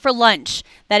Restaurant for lunch,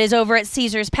 that is over at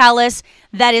Caesar's Palace,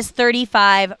 that is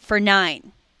 $35 for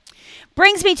 9.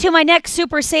 Brings me to my next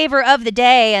super saver of the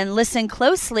day, and listen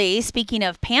closely, speaking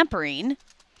of pampering.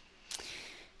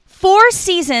 4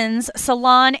 Seasons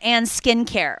Salon and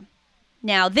Skincare.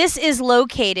 Now, this is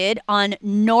located on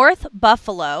North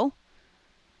Buffalo,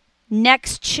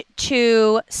 next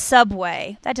to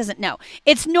Subway. That doesn't, no.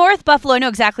 It's North Buffalo, I know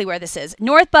exactly where this is.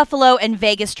 North Buffalo and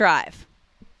Vegas Drive.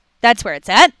 That's where it's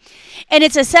at. And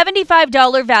it's a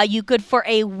 $75 value, good for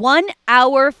a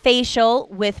 1-hour facial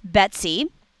with Betsy.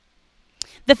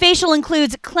 The facial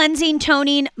includes cleansing,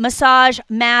 toning, massage,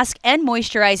 mask, and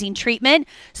moisturizing treatment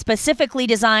specifically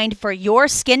designed for your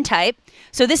skin type.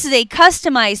 So this is a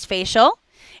customized facial.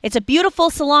 It's a beautiful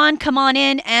salon. Come on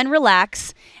in and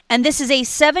relax. And this is a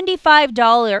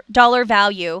 $75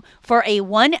 value for a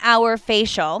 1-hour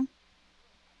facial.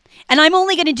 And I'm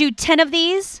only going to do 10 of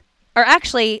these. Or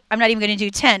actually, I'm not even going to do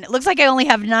 10. It looks like I only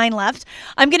have 9 left.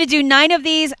 I'm going to do 9 of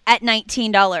these at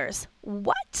 $19.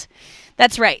 What?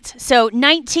 That's right. So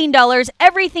 $19,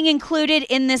 everything included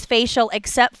in this facial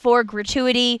except for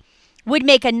gratuity. Would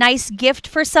make a nice gift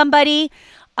for somebody.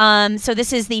 So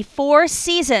this is the 4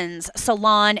 Seasons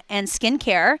Salon and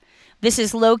Skincare. This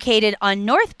is located on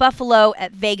North Buffalo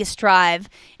at Vegas Drive.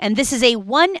 And this is a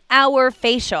 1-hour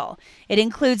facial. It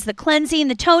includes the cleansing,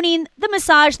 the toning, the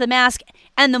massage, the mask,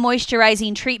 and the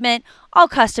moisturizing treatment, all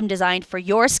custom designed for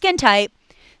your skin type.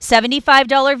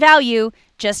 $75 value,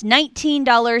 just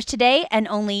 $19 today, and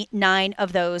only 9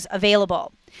 of those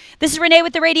available. This is Renee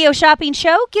with the Radio Shopping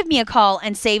Show. Give me a call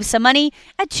and save some money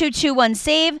at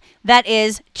 221-SAVE. That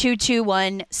is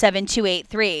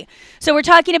 221-7283. So we're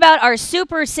talking about our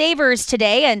super savers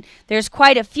today, and there's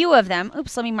quite a few of them.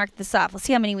 Oops, let me mark this off. Let's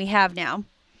see how many we have now.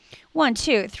 1,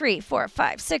 2, 3, 4,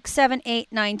 5, 6, 7, 8,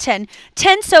 9, 10.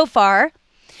 10 so far.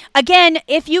 Again,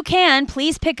 if you can,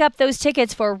 please pick up those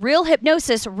tickets for Real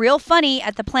Hypnosis, Real Funny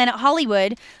at the Planet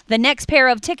Hollywood. The next pair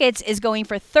of tickets is going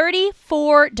for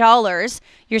 $34.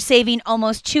 You're saving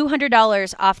almost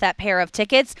 $200 off that pair of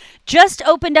tickets. Just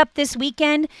opened up this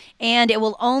weekend, and it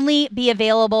will only be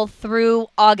available through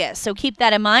August. So keep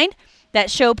that in mind. That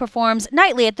show performs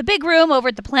nightly at the Big Room over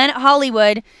at the Planet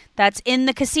Hollywood. That's in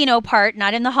the casino part,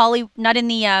 not in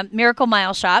the Miracle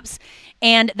Mile shops.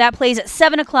 And that plays at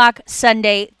 7 o'clock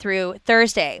Sunday through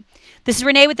Thursday. This is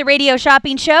Renee with the Radio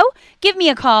Shopping Show. Give me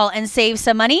a call and save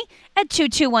some money at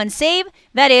 221-SAVE.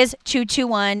 That is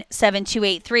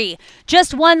 221-7283.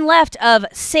 Just one left of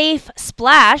Safe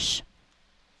Splash.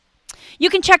 You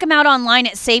can check them out online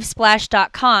at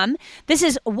safesplash.com. This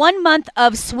is 1 month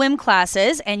of swim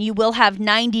classes, and you will have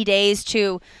 90 days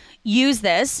to use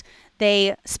this.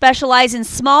 They specialize in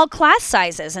small class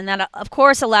sizes, and that, of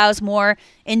course, allows more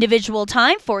individual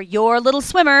time for your little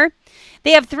swimmer.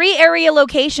 They have 3 area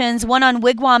locations, one on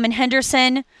Wigwam and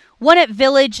Henderson, one at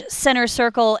Village Center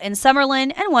Circle in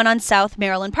Summerlin, and one on South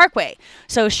Maryland Parkway.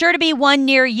 So sure to be one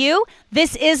near you.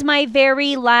 This is my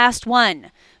very last one.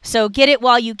 So get it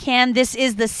while you can. This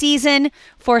is the season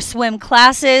for swim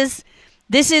classes.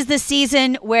 This is the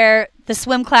season where the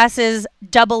swim classes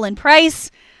double in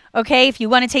price. Okay, if you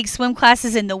want to take swim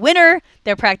classes in the winter,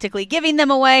 they're practically giving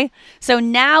them away. So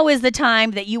now is the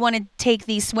time that you want to take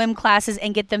these swim classes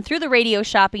and get them through the Radio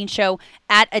Shopping Show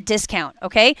at a discount,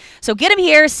 okay? So get them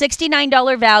here,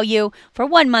 $69 value for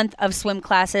 1 month of swim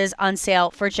classes on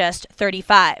sale for just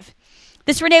 $35.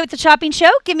 This is Renee with the Shopping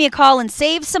Show. Give me a call and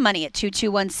save some money at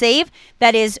 221-SAVE.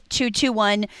 That is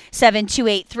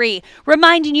 221-7283.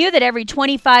 Reminding you that every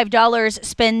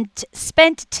 $25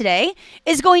 spent today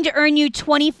is going to earn you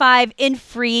 $25 in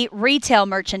free retail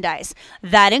merchandise.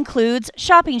 That includes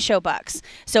Shopping Show bucks.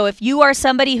 So if you are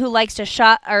somebody who likes to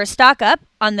shop or stock up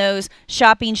on those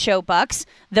Shopping Show bucks,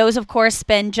 those, of course,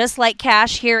 spend just like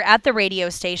cash here at the radio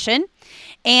station.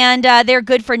 And they're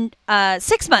good for 6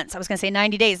 months. I was going to say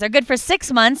 90 days. They're good for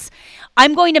 6 months.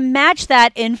 I'm going to match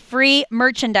that in free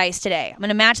merchandise today. I'm going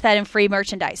to match that in free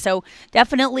merchandise. So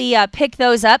definitely pick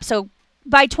those up. So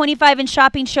buy 25 in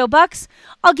Shopping Show bucks.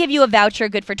 I'll give you a voucher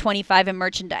good for 25 in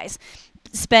merchandise.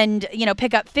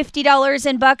 Pick up $50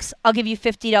 in bucks. I'll give you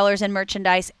 $50 in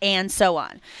merchandise, and so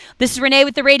on. This is Renee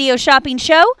with the Radio Shopping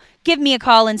Show. Give me a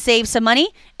call and save some money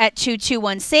at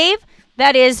 221-SAVE.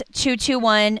 That is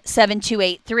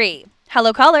 221-7283.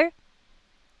 Hello, caller.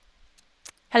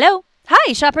 Hello.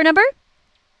 Hi, shopper number.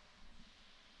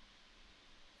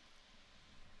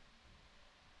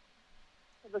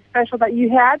 The special that you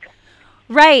had?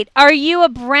 Right. Are you a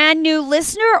brand new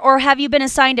listener, or have you been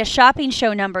assigned a Shopping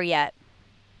Show number yet?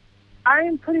 I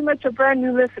am pretty much a brand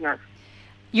new listener.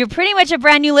 You're pretty much a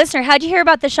brand new listener. How'd you hear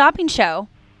about the Shopping Show?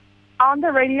 On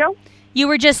the radio. You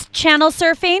were just channel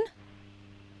surfing?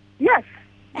 Yes.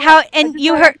 How? And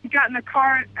you heard? I got in the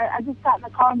car. I just got in the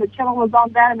car, and the channel was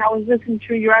on that, and I was listening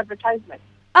to your advertisement.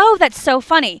 Oh, that's so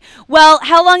funny. Well,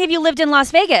 how long have you lived in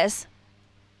Las Vegas?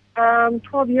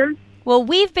 12 years. Well,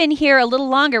 we've been here a little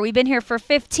longer. We've been here for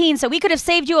 15, so we could have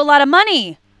saved you a lot of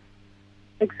money.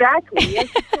 Exactly. Yes,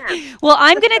 you can. Well,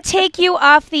 I'm going to take you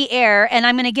off the air, and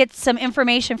I'm going to get some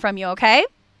information from you, okay?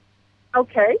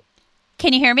 Okay.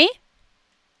 Can you hear me?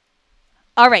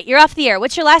 All right, you're off the air.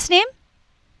 What's your last name?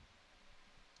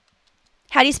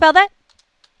 How do you spell that?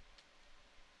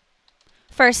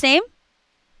 First name?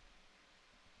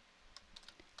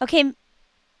 Okay.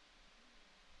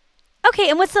 Okay,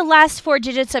 and what's the last 4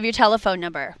 digits of your telephone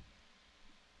number?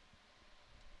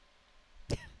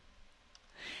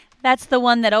 That's the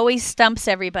one that always stumps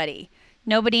everybody.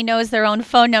 Nobody knows their own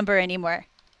phone number anymore.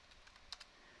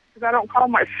 Because I don't call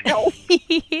myself.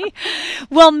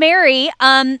 Well, Mary,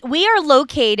 we are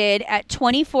located at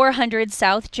 2400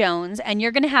 South Jones, and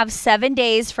you're going to have 7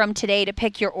 days from today to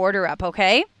pick your order up,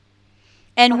 okay?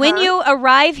 And when you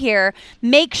arrive here,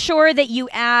 make sure that you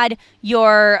add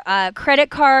your credit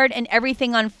card and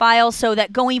everything on file so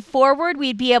that going forward,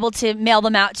 we'd be able to mail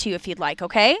them out to you if you'd like,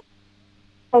 okay?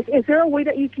 Okay. Is there a way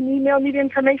that you can email me the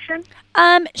information?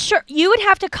 Sure. You would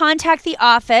have to contact the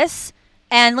office.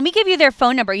 And let me give you their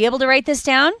phone number. Are you able to write this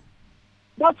down?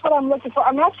 That's what I'm looking for.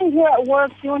 I'm actually here at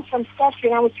work doing some stuff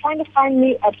here, and I was trying to find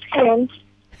me a pen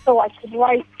so I could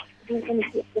write. Let me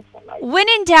see if this one right. When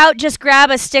in doubt, just grab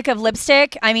a stick of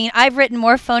lipstick. I mean, I've written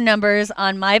more phone numbers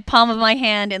on my palm of my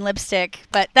hand in lipstick,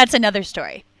 but that's another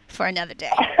story for another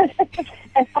day.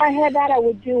 If I had that, I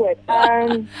would do it.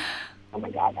 Oh, my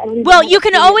God. Well, you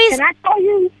can always...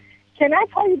 Can I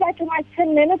call you back in like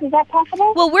 10 minutes? Is that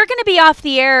possible? Well, we're going to be off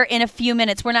the air in a few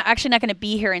minutes. We're not going to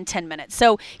be here in 10 minutes.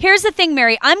 So here's the thing,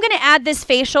 Mary. I'm going to add this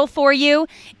facial for you.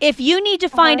 If you need to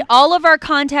find all of our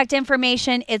contact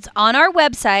information, it's on our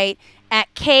website at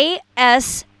kshp.com.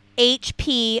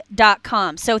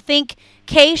 So think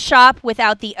K-shop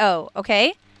without the O,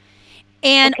 okay?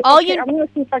 And I'm going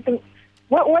to see if I can...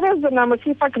 What is the number?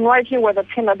 See if I can write here with a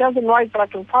pen. It doesn't write, but I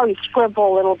can probably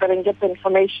scribble a little bit and get the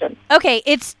information. Okay,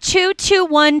 it's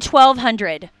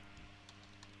 221-1200.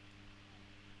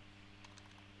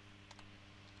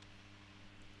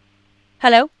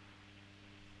 Hello?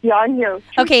 Yeah, I'm here.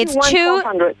 Okay, it's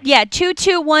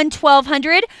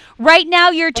 221-1200. Right now,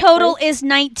 your total is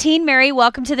 19. Mary,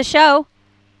 welcome to the show.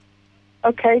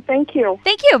 Okay, thank you.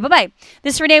 Thank you. Bye-bye.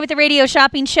 This is Renee with the Radio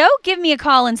Shopping Show. Give me a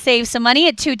call and save some money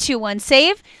at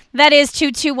 221-SAVE. That is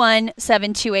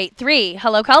 221-7283.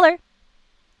 Hello, caller.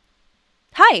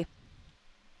 Hi.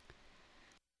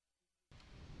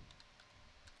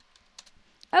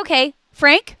 Okay.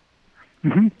 Frank?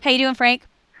 Mm-hmm. How you doing, Frank?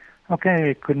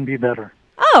 Okay, couldn't be better.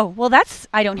 Oh, well,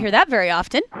 I don't hear that very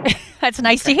often. That's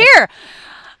nice to hear.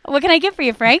 What can I get for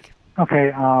you, Frank?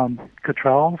 Okay,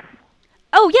 Cottrell's.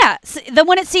 Oh, yeah. The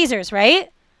one at Caesars,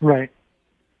 right? Right.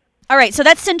 All right. So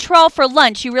that's Central for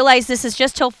lunch. You realize this is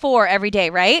just till 4 every day,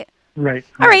 right? Right.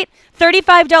 All right.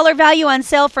 $35 value on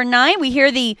sale for $9. We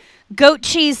hear the goat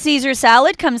cheese Caesar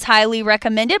salad comes highly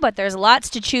recommended, but there's lots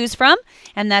to choose from.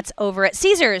 And that's over at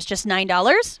Caesars, just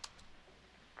 $9.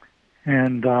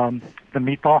 And the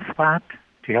meatball flat.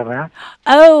 Do you have that?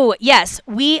 Oh, yes.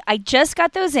 I just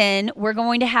got those in. We're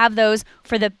going to have those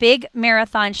for the big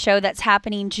marathon show that's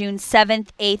happening June 7th,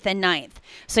 8th, and 9th.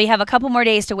 So you have a couple more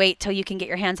days to wait till you can get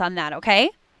your hands on that,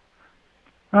 okay?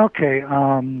 Okay.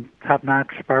 Top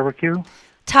Notch Barbecue.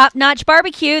 Top Notch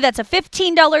Barbecue. That's a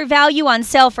 $15 value on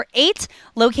sale for 8,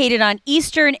 located on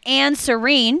Eastern and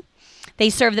Serene. They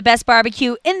serve the best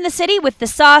barbecue in the city with the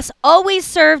sauce always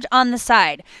served on the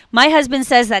side. My husband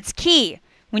says that's key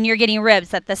when you're getting ribs,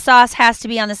 that the sauce has to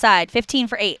be on the side. 15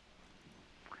 for 8.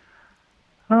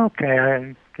 Okay,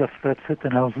 I guess that's it.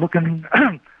 Then I was looking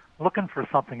looking for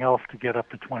something else to get up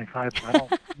to 25. But I don't.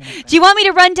 Do you want me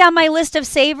to run down my list of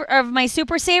my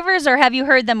super savers, or have you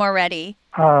heard them already?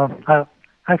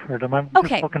 I've heard them. I'm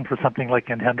just looking for something like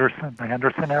in Henderson, the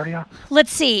Henderson area.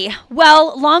 Let's see.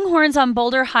 Well, Longhorns on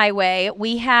Boulder Highway.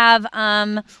 We have,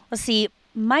 let's see,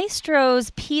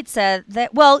 Maestro's Pizza.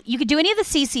 You could do any of the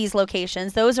CC's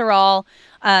locations. Those are all,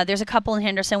 there's a couple in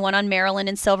Henderson, one on Maryland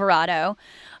and Silverado.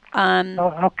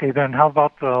 Okay, then how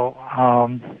about the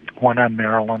one on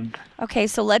Maryland? Okay,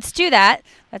 so let's do that.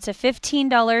 That's a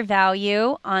 $15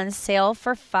 value on sale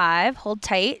for 5. Hold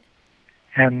tight.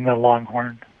 And the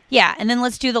Longhorn. Yeah, and then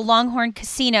let's do the Longhorn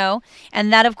Casino,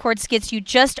 and that, of course, gets you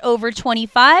just over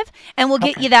 25, and we'll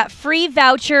get you that free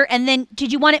voucher. And then,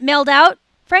 did you want it mailed out,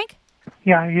 Frank?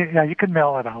 Yeah, you can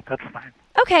mail it out. That's fine.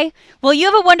 Okay. Well, you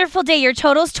have a wonderful day. Your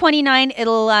total's 29.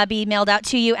 It'll be mailed out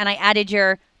to you, and I added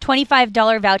your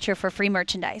 $25 voucher for free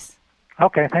merchandise.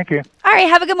 Okay, thank you. All right,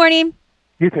 have a good morning.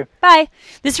 You too. Bye.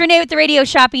 This is Renee with the Radio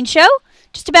Shopping Show.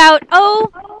 Just about,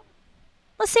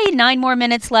 let's say 9 more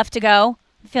minutes left to go.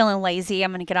 I'm feeling lazy. I'm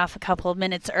going to get off a couple of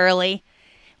minutes early.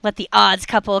 Let the odds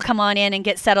couple come on in and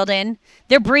get settled in.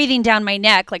 They're breathing down my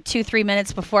neck like 2-3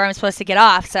 minutes before I'm supposed to get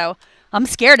off, so I'm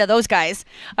scared of those guys.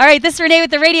 All right, this is Renee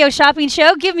with the Radio Shopping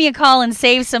Show. Give me a call and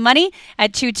save some money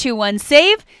at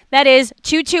 221-SAVE. That is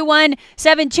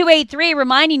 221-7283,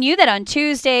 reminding you that on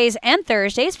Tuesdays and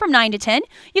Thursdays from 9 to 10,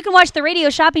 you can watch the Radio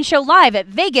Shopping Show live at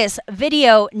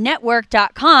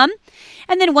VegasVideoNetwork.com.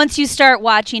 And then once you start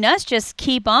watching us, just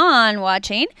keep on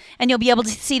watching, and you'll be able to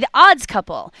see the odds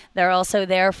couple. They're also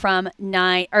there from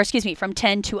 10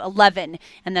 to 11,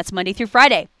 and that's Monday through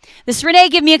Friday. This is Renee.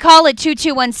 Give me a call at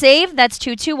 221-SAVE. That's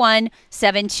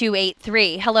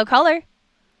 221-7283. Hello, caller.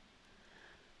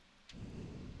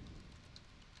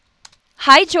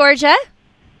 Hi, Georgia.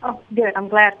 Oh, good. I'm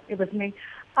glad it was me.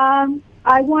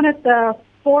 I wanted the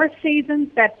Four Seasons,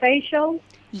 that facial.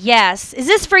 Yes. Is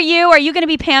this for you? Are you going to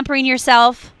be pampering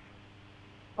yourself?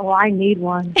 Oh, I need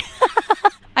one.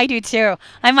 I do too.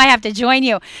 I might have to join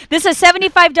you. This is a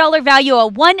 $75 value, a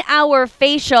 1-hour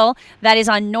facial that is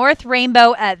on North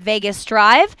Rainbow at Vegas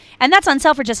Drive, and that's on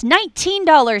sale for just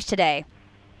 $19 today.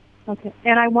 Okay.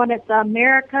 And I wanted the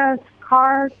America's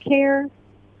Car Care.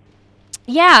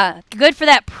 Yeah, good for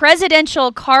that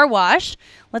presidential car wash.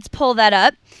 Let's pull that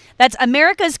up. That's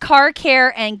America's Car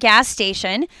Care and Gas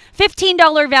Station.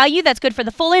 $15 value. That's good for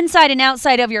the full inside and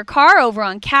outside of your car over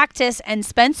on Cactus and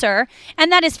Spencer.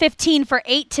 And that is 15 for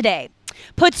 8 today.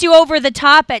 Puts you over the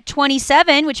top at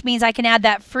 27, which means I can add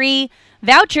that free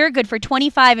voucher. Good for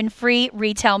 25 in free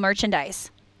retail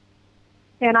merchandise.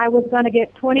 And I was going to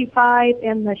get 25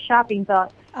 in the shopping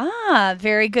box. Ah,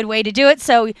 very good way to do it.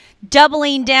 So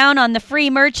doubling down on the free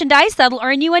merchandise, that'll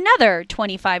earn you another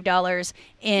 $25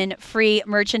 in free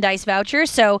merchandise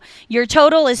vouchers. So your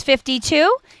total is $52,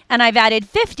 and I've added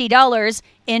 $50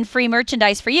 in free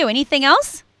merchandise for you. Anything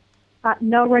else?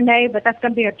 No, Renee, but that's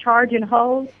going to be a charge and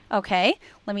hold. Okay,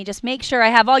 let me just make sure I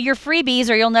have all your freebies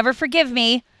or you'll never forgive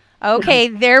me. Okay,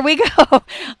 there we go.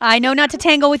 I know not to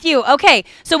tangle with you. Okay,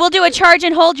 so we'll do a charge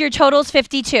and hold. Your total's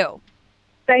 $52.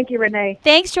 Thank you, Renee.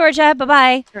 Thanks, Georgia.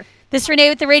 Bye-bye. Sure. This is Renee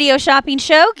with the Radio Shopping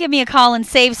Show. Give me a call and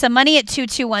save some money at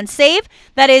 221-SAVE.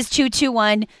 That is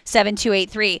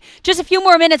 221-7283. Just a few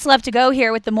more minutes left to go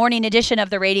here with the morning edition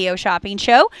of the Radio Shopping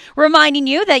Show, reminding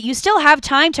you that you still have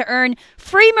time to earn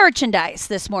free merchandise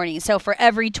this morning. So for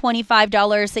every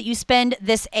 $25 that you spend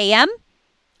this AM,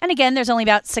 and again, there's only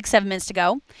about 6-7 minutes to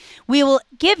go, we will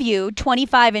give you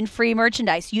 25 in free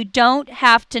merchandise. You don't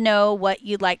have to know what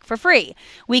you'd like for free.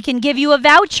 We can give you a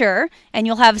voucher, and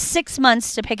you'll have 6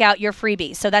 months to pick out your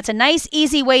freebie. So that's a nice,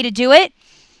 easy way to do it.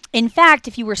 In fact,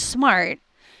 if you were smart,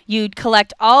 you'd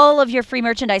collect all of your free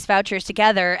merchandise vouchers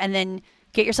together and then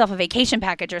get yourself a vacation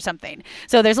package or something.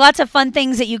 So there's lots of fun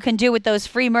things that you can do with those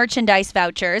free merchandise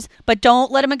vouchers, but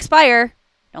don't let them expire.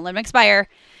 Don't let them expire.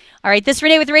 All right, this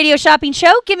Renee with the Radio Shopping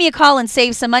Show. Give me a call and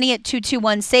save some money at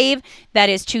 221-SAVE. That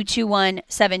is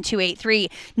 221-7283.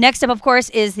 Next up, of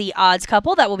course, is the Odds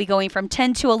Couple. That will be going from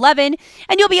 10 to 11.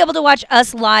 And you'll be able to watch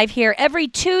us live here every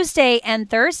Tuesday and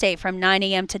Thursday from 9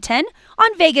 a.m. to 10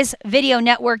 on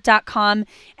VegasVideoNetwork.com.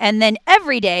 And then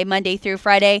every day, Monday through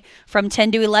Friday, from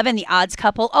 10 to 11, the Odds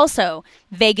Couple. Also,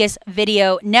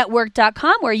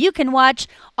 VegasVideoNetwork.com, where you can watch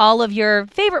all of your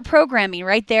favorite programming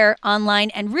right there online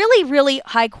and really, really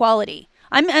high quality.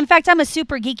 In fact, I'm a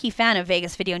super geeky fan of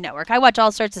Vegas Video Network. I watch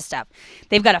all sorts of stuff.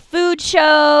 They've got a food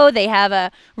show. They have a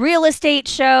real estate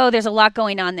show. There's a lot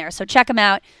going on there. So check them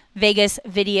out,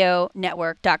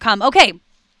 VegasVideoNetwork.com. Okay.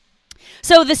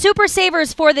 So the super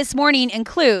savers for this morning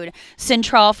include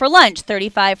Central for lunch,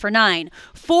 35 for $9.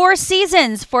 Four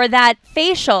Seasons for that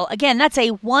facial. Again, that's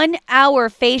a 1-hour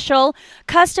facial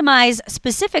customized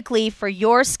specifically for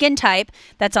your skin type.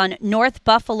 That's on North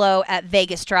Buffalo at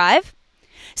Vegas Drive.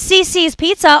 CC's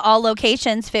Pizza, all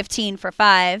locations, 15 for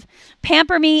 $5.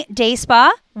 Pamper Me Day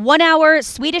Spa, 1-hour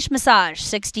Swedish massage,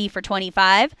 60 for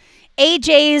 $25.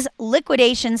 AJ's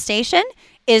Liquidation Station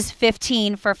is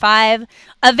 15 for $5.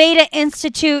 Aveda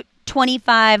Institute,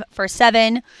 25 for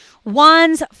 $7.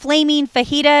 Juan's Flaming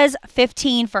Fajitas,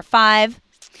 15 for $5.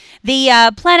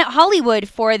 The Planet Hollywood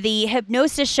for the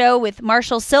Hypnosis Show with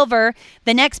Marshall Silver.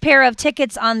 The next pair of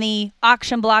tickets on the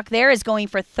auction block there is going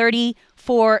for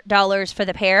 $34 for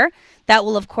the pair. That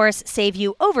will, of course, save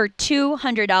you over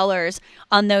 $200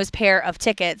 on those pair of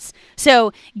tickets.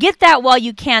 So get that while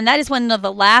you can. That is one of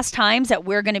the last times that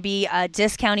we're going to be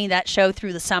discounting that show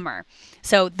through the summer.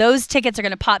 So those tickets are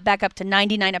going to pop back up to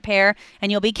 $99 a pair,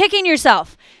 and you'll be kicking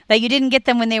yourself that you didn't get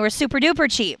them when they were super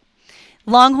duper cheap.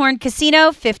 Longhorn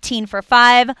Casino, 15 for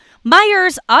 $5.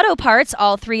 Myers Auto Parts,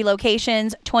 all three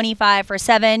locations, 25 for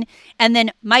 $7. And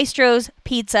then Maestro's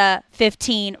Pizza,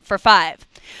 15 for $5.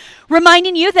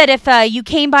 Reminding you that if you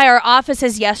came by our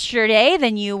offices yesterday,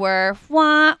 then you were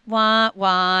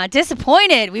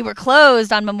disappointed. We were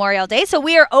closed on Memorial Day, so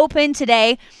we are open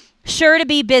today. Sure to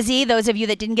be busy, those of you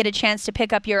that didn't get a chance to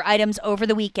pick up your items over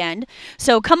the weekend.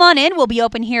 So come on in. We'll be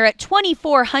open here at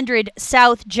 2400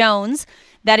 South Jones.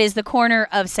 That is the corner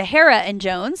of Sahara and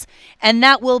Jones. And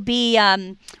that will be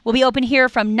open here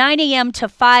from 9 a.m. to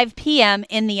 5 p.m.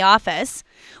 in the office.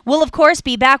 We'll, of course,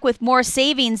 be back with more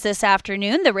savings this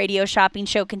afternoon. The Radio Shopping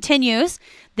Show continues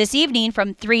this evening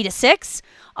from 3 to 6.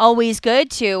 Always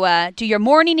good to do your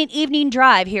morning and evening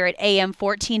drive here at AM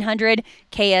 1400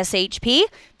 KSHP.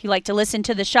 If you like to listen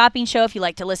to the shopping show, if you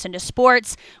like to listen to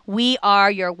sports, we are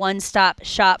your one-stop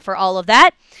shop for all of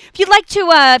that. If you'd like to,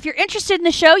 if you're interested in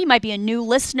the show, you might be a new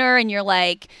listener and you're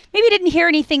like, maybe you didn't hear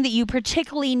anything that you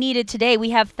particularly needed today.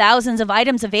 We have thousands of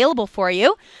items available for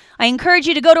you. I encourage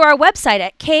you to go to our website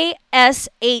at kshp.com.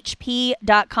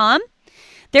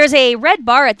 There's a red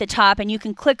bar at the top, and you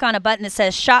can click on a button that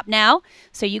says Shop Now.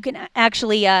 So you can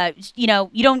actually,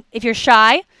 if you're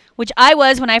shy, which I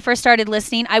was when I first started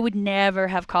listening, I would never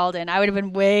have called in. I would have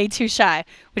been way too shy,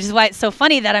 which is why it's so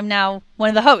funny that I'm now one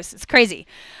of the hosts. It's crazy.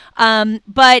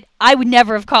 But I would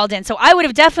never have called in. So I would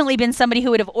have definitely been somebody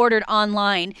who would have ordered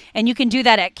online, and you can do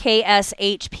that at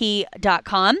kshp.com.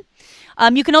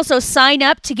 You can also sign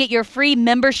up to get your free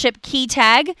membership key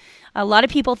tag. A lot of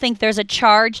people think there's a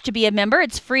charge to be a member.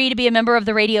 It's free to be a member of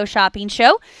the Radio Shopping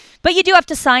Show, but you do have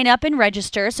to sign up and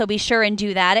register, so be sure and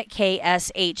do that at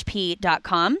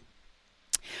kshp.com.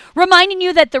 Reminding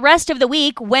you that the rest of the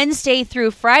week, Wednesday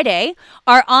through Friday,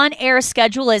 our on-air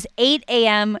schedule is 8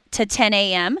 a.m. to 10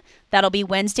 a.m. That'll be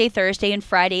Wednesday, Thursday, and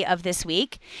Friday of this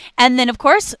week. And then, of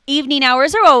course, evening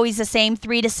hours are always the same,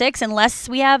 3 to 6, unless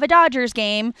we have a Dodgers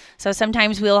game. So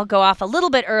sometimes we'll go off a little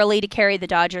bit early to carry the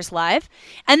Dodgers live.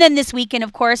 And then this weekend,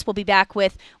 of course, we'll be back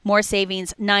with more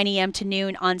savings, 9 a.m. to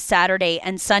noon on Saturday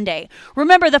and Sunday.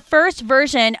 Remember, the first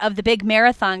version of the Big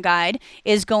Marathon Guide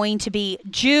is going to be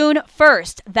June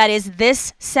 1st. That is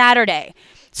this Saturday.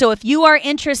 So if you are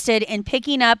interested in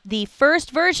picking up the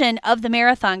first version of the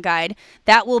Marathon Guide,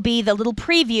 that will be the little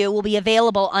preview will be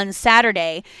available on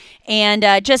Saturday. And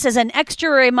just as an extra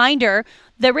reminder,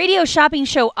 the Radio Shopping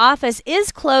Show office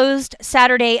is closed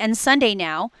Saturday and Sunday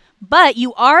now, but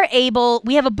you are able,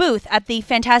 we have a booth at the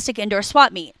Fantastic Indoor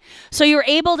Swap Meet. So you're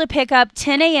able to pick up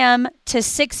 10 a.m. to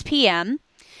 6 p.m.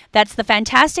 That's the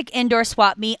Fantastic Indoor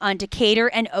Swap Meet on Decatur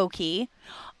and Oakey.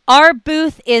 Our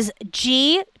booth is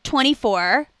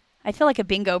G24. I feel like a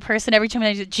bingo person every time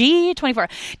I do G24.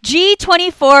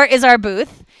 G24 is our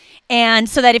booth. And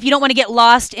so that if you don't want to get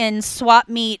lost in swap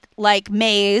meet like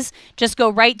maze, just go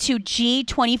right to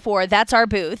G24. That's our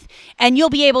booth. And you'll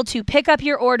be able to pick up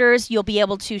your orders. You'll be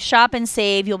able to shop and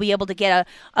save. You'll be able to get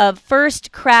a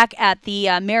first crack at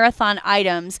the marathon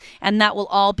items. And that will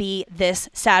all be this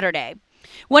Saturday.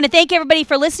 Want to thank everybody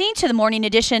for listening to the morning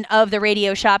edition of the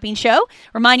Radio Shopping Show.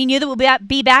 Reminding you that we'll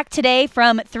be back today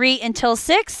from 3 until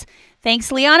 6.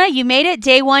 Thanks, Liana. You made it.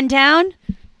 Day 1 down.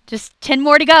 Just 10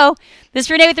 more to go. This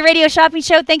is Renee with the Radio Shopping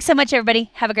Show. Thanks so much,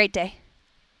 everybody. Have a great day.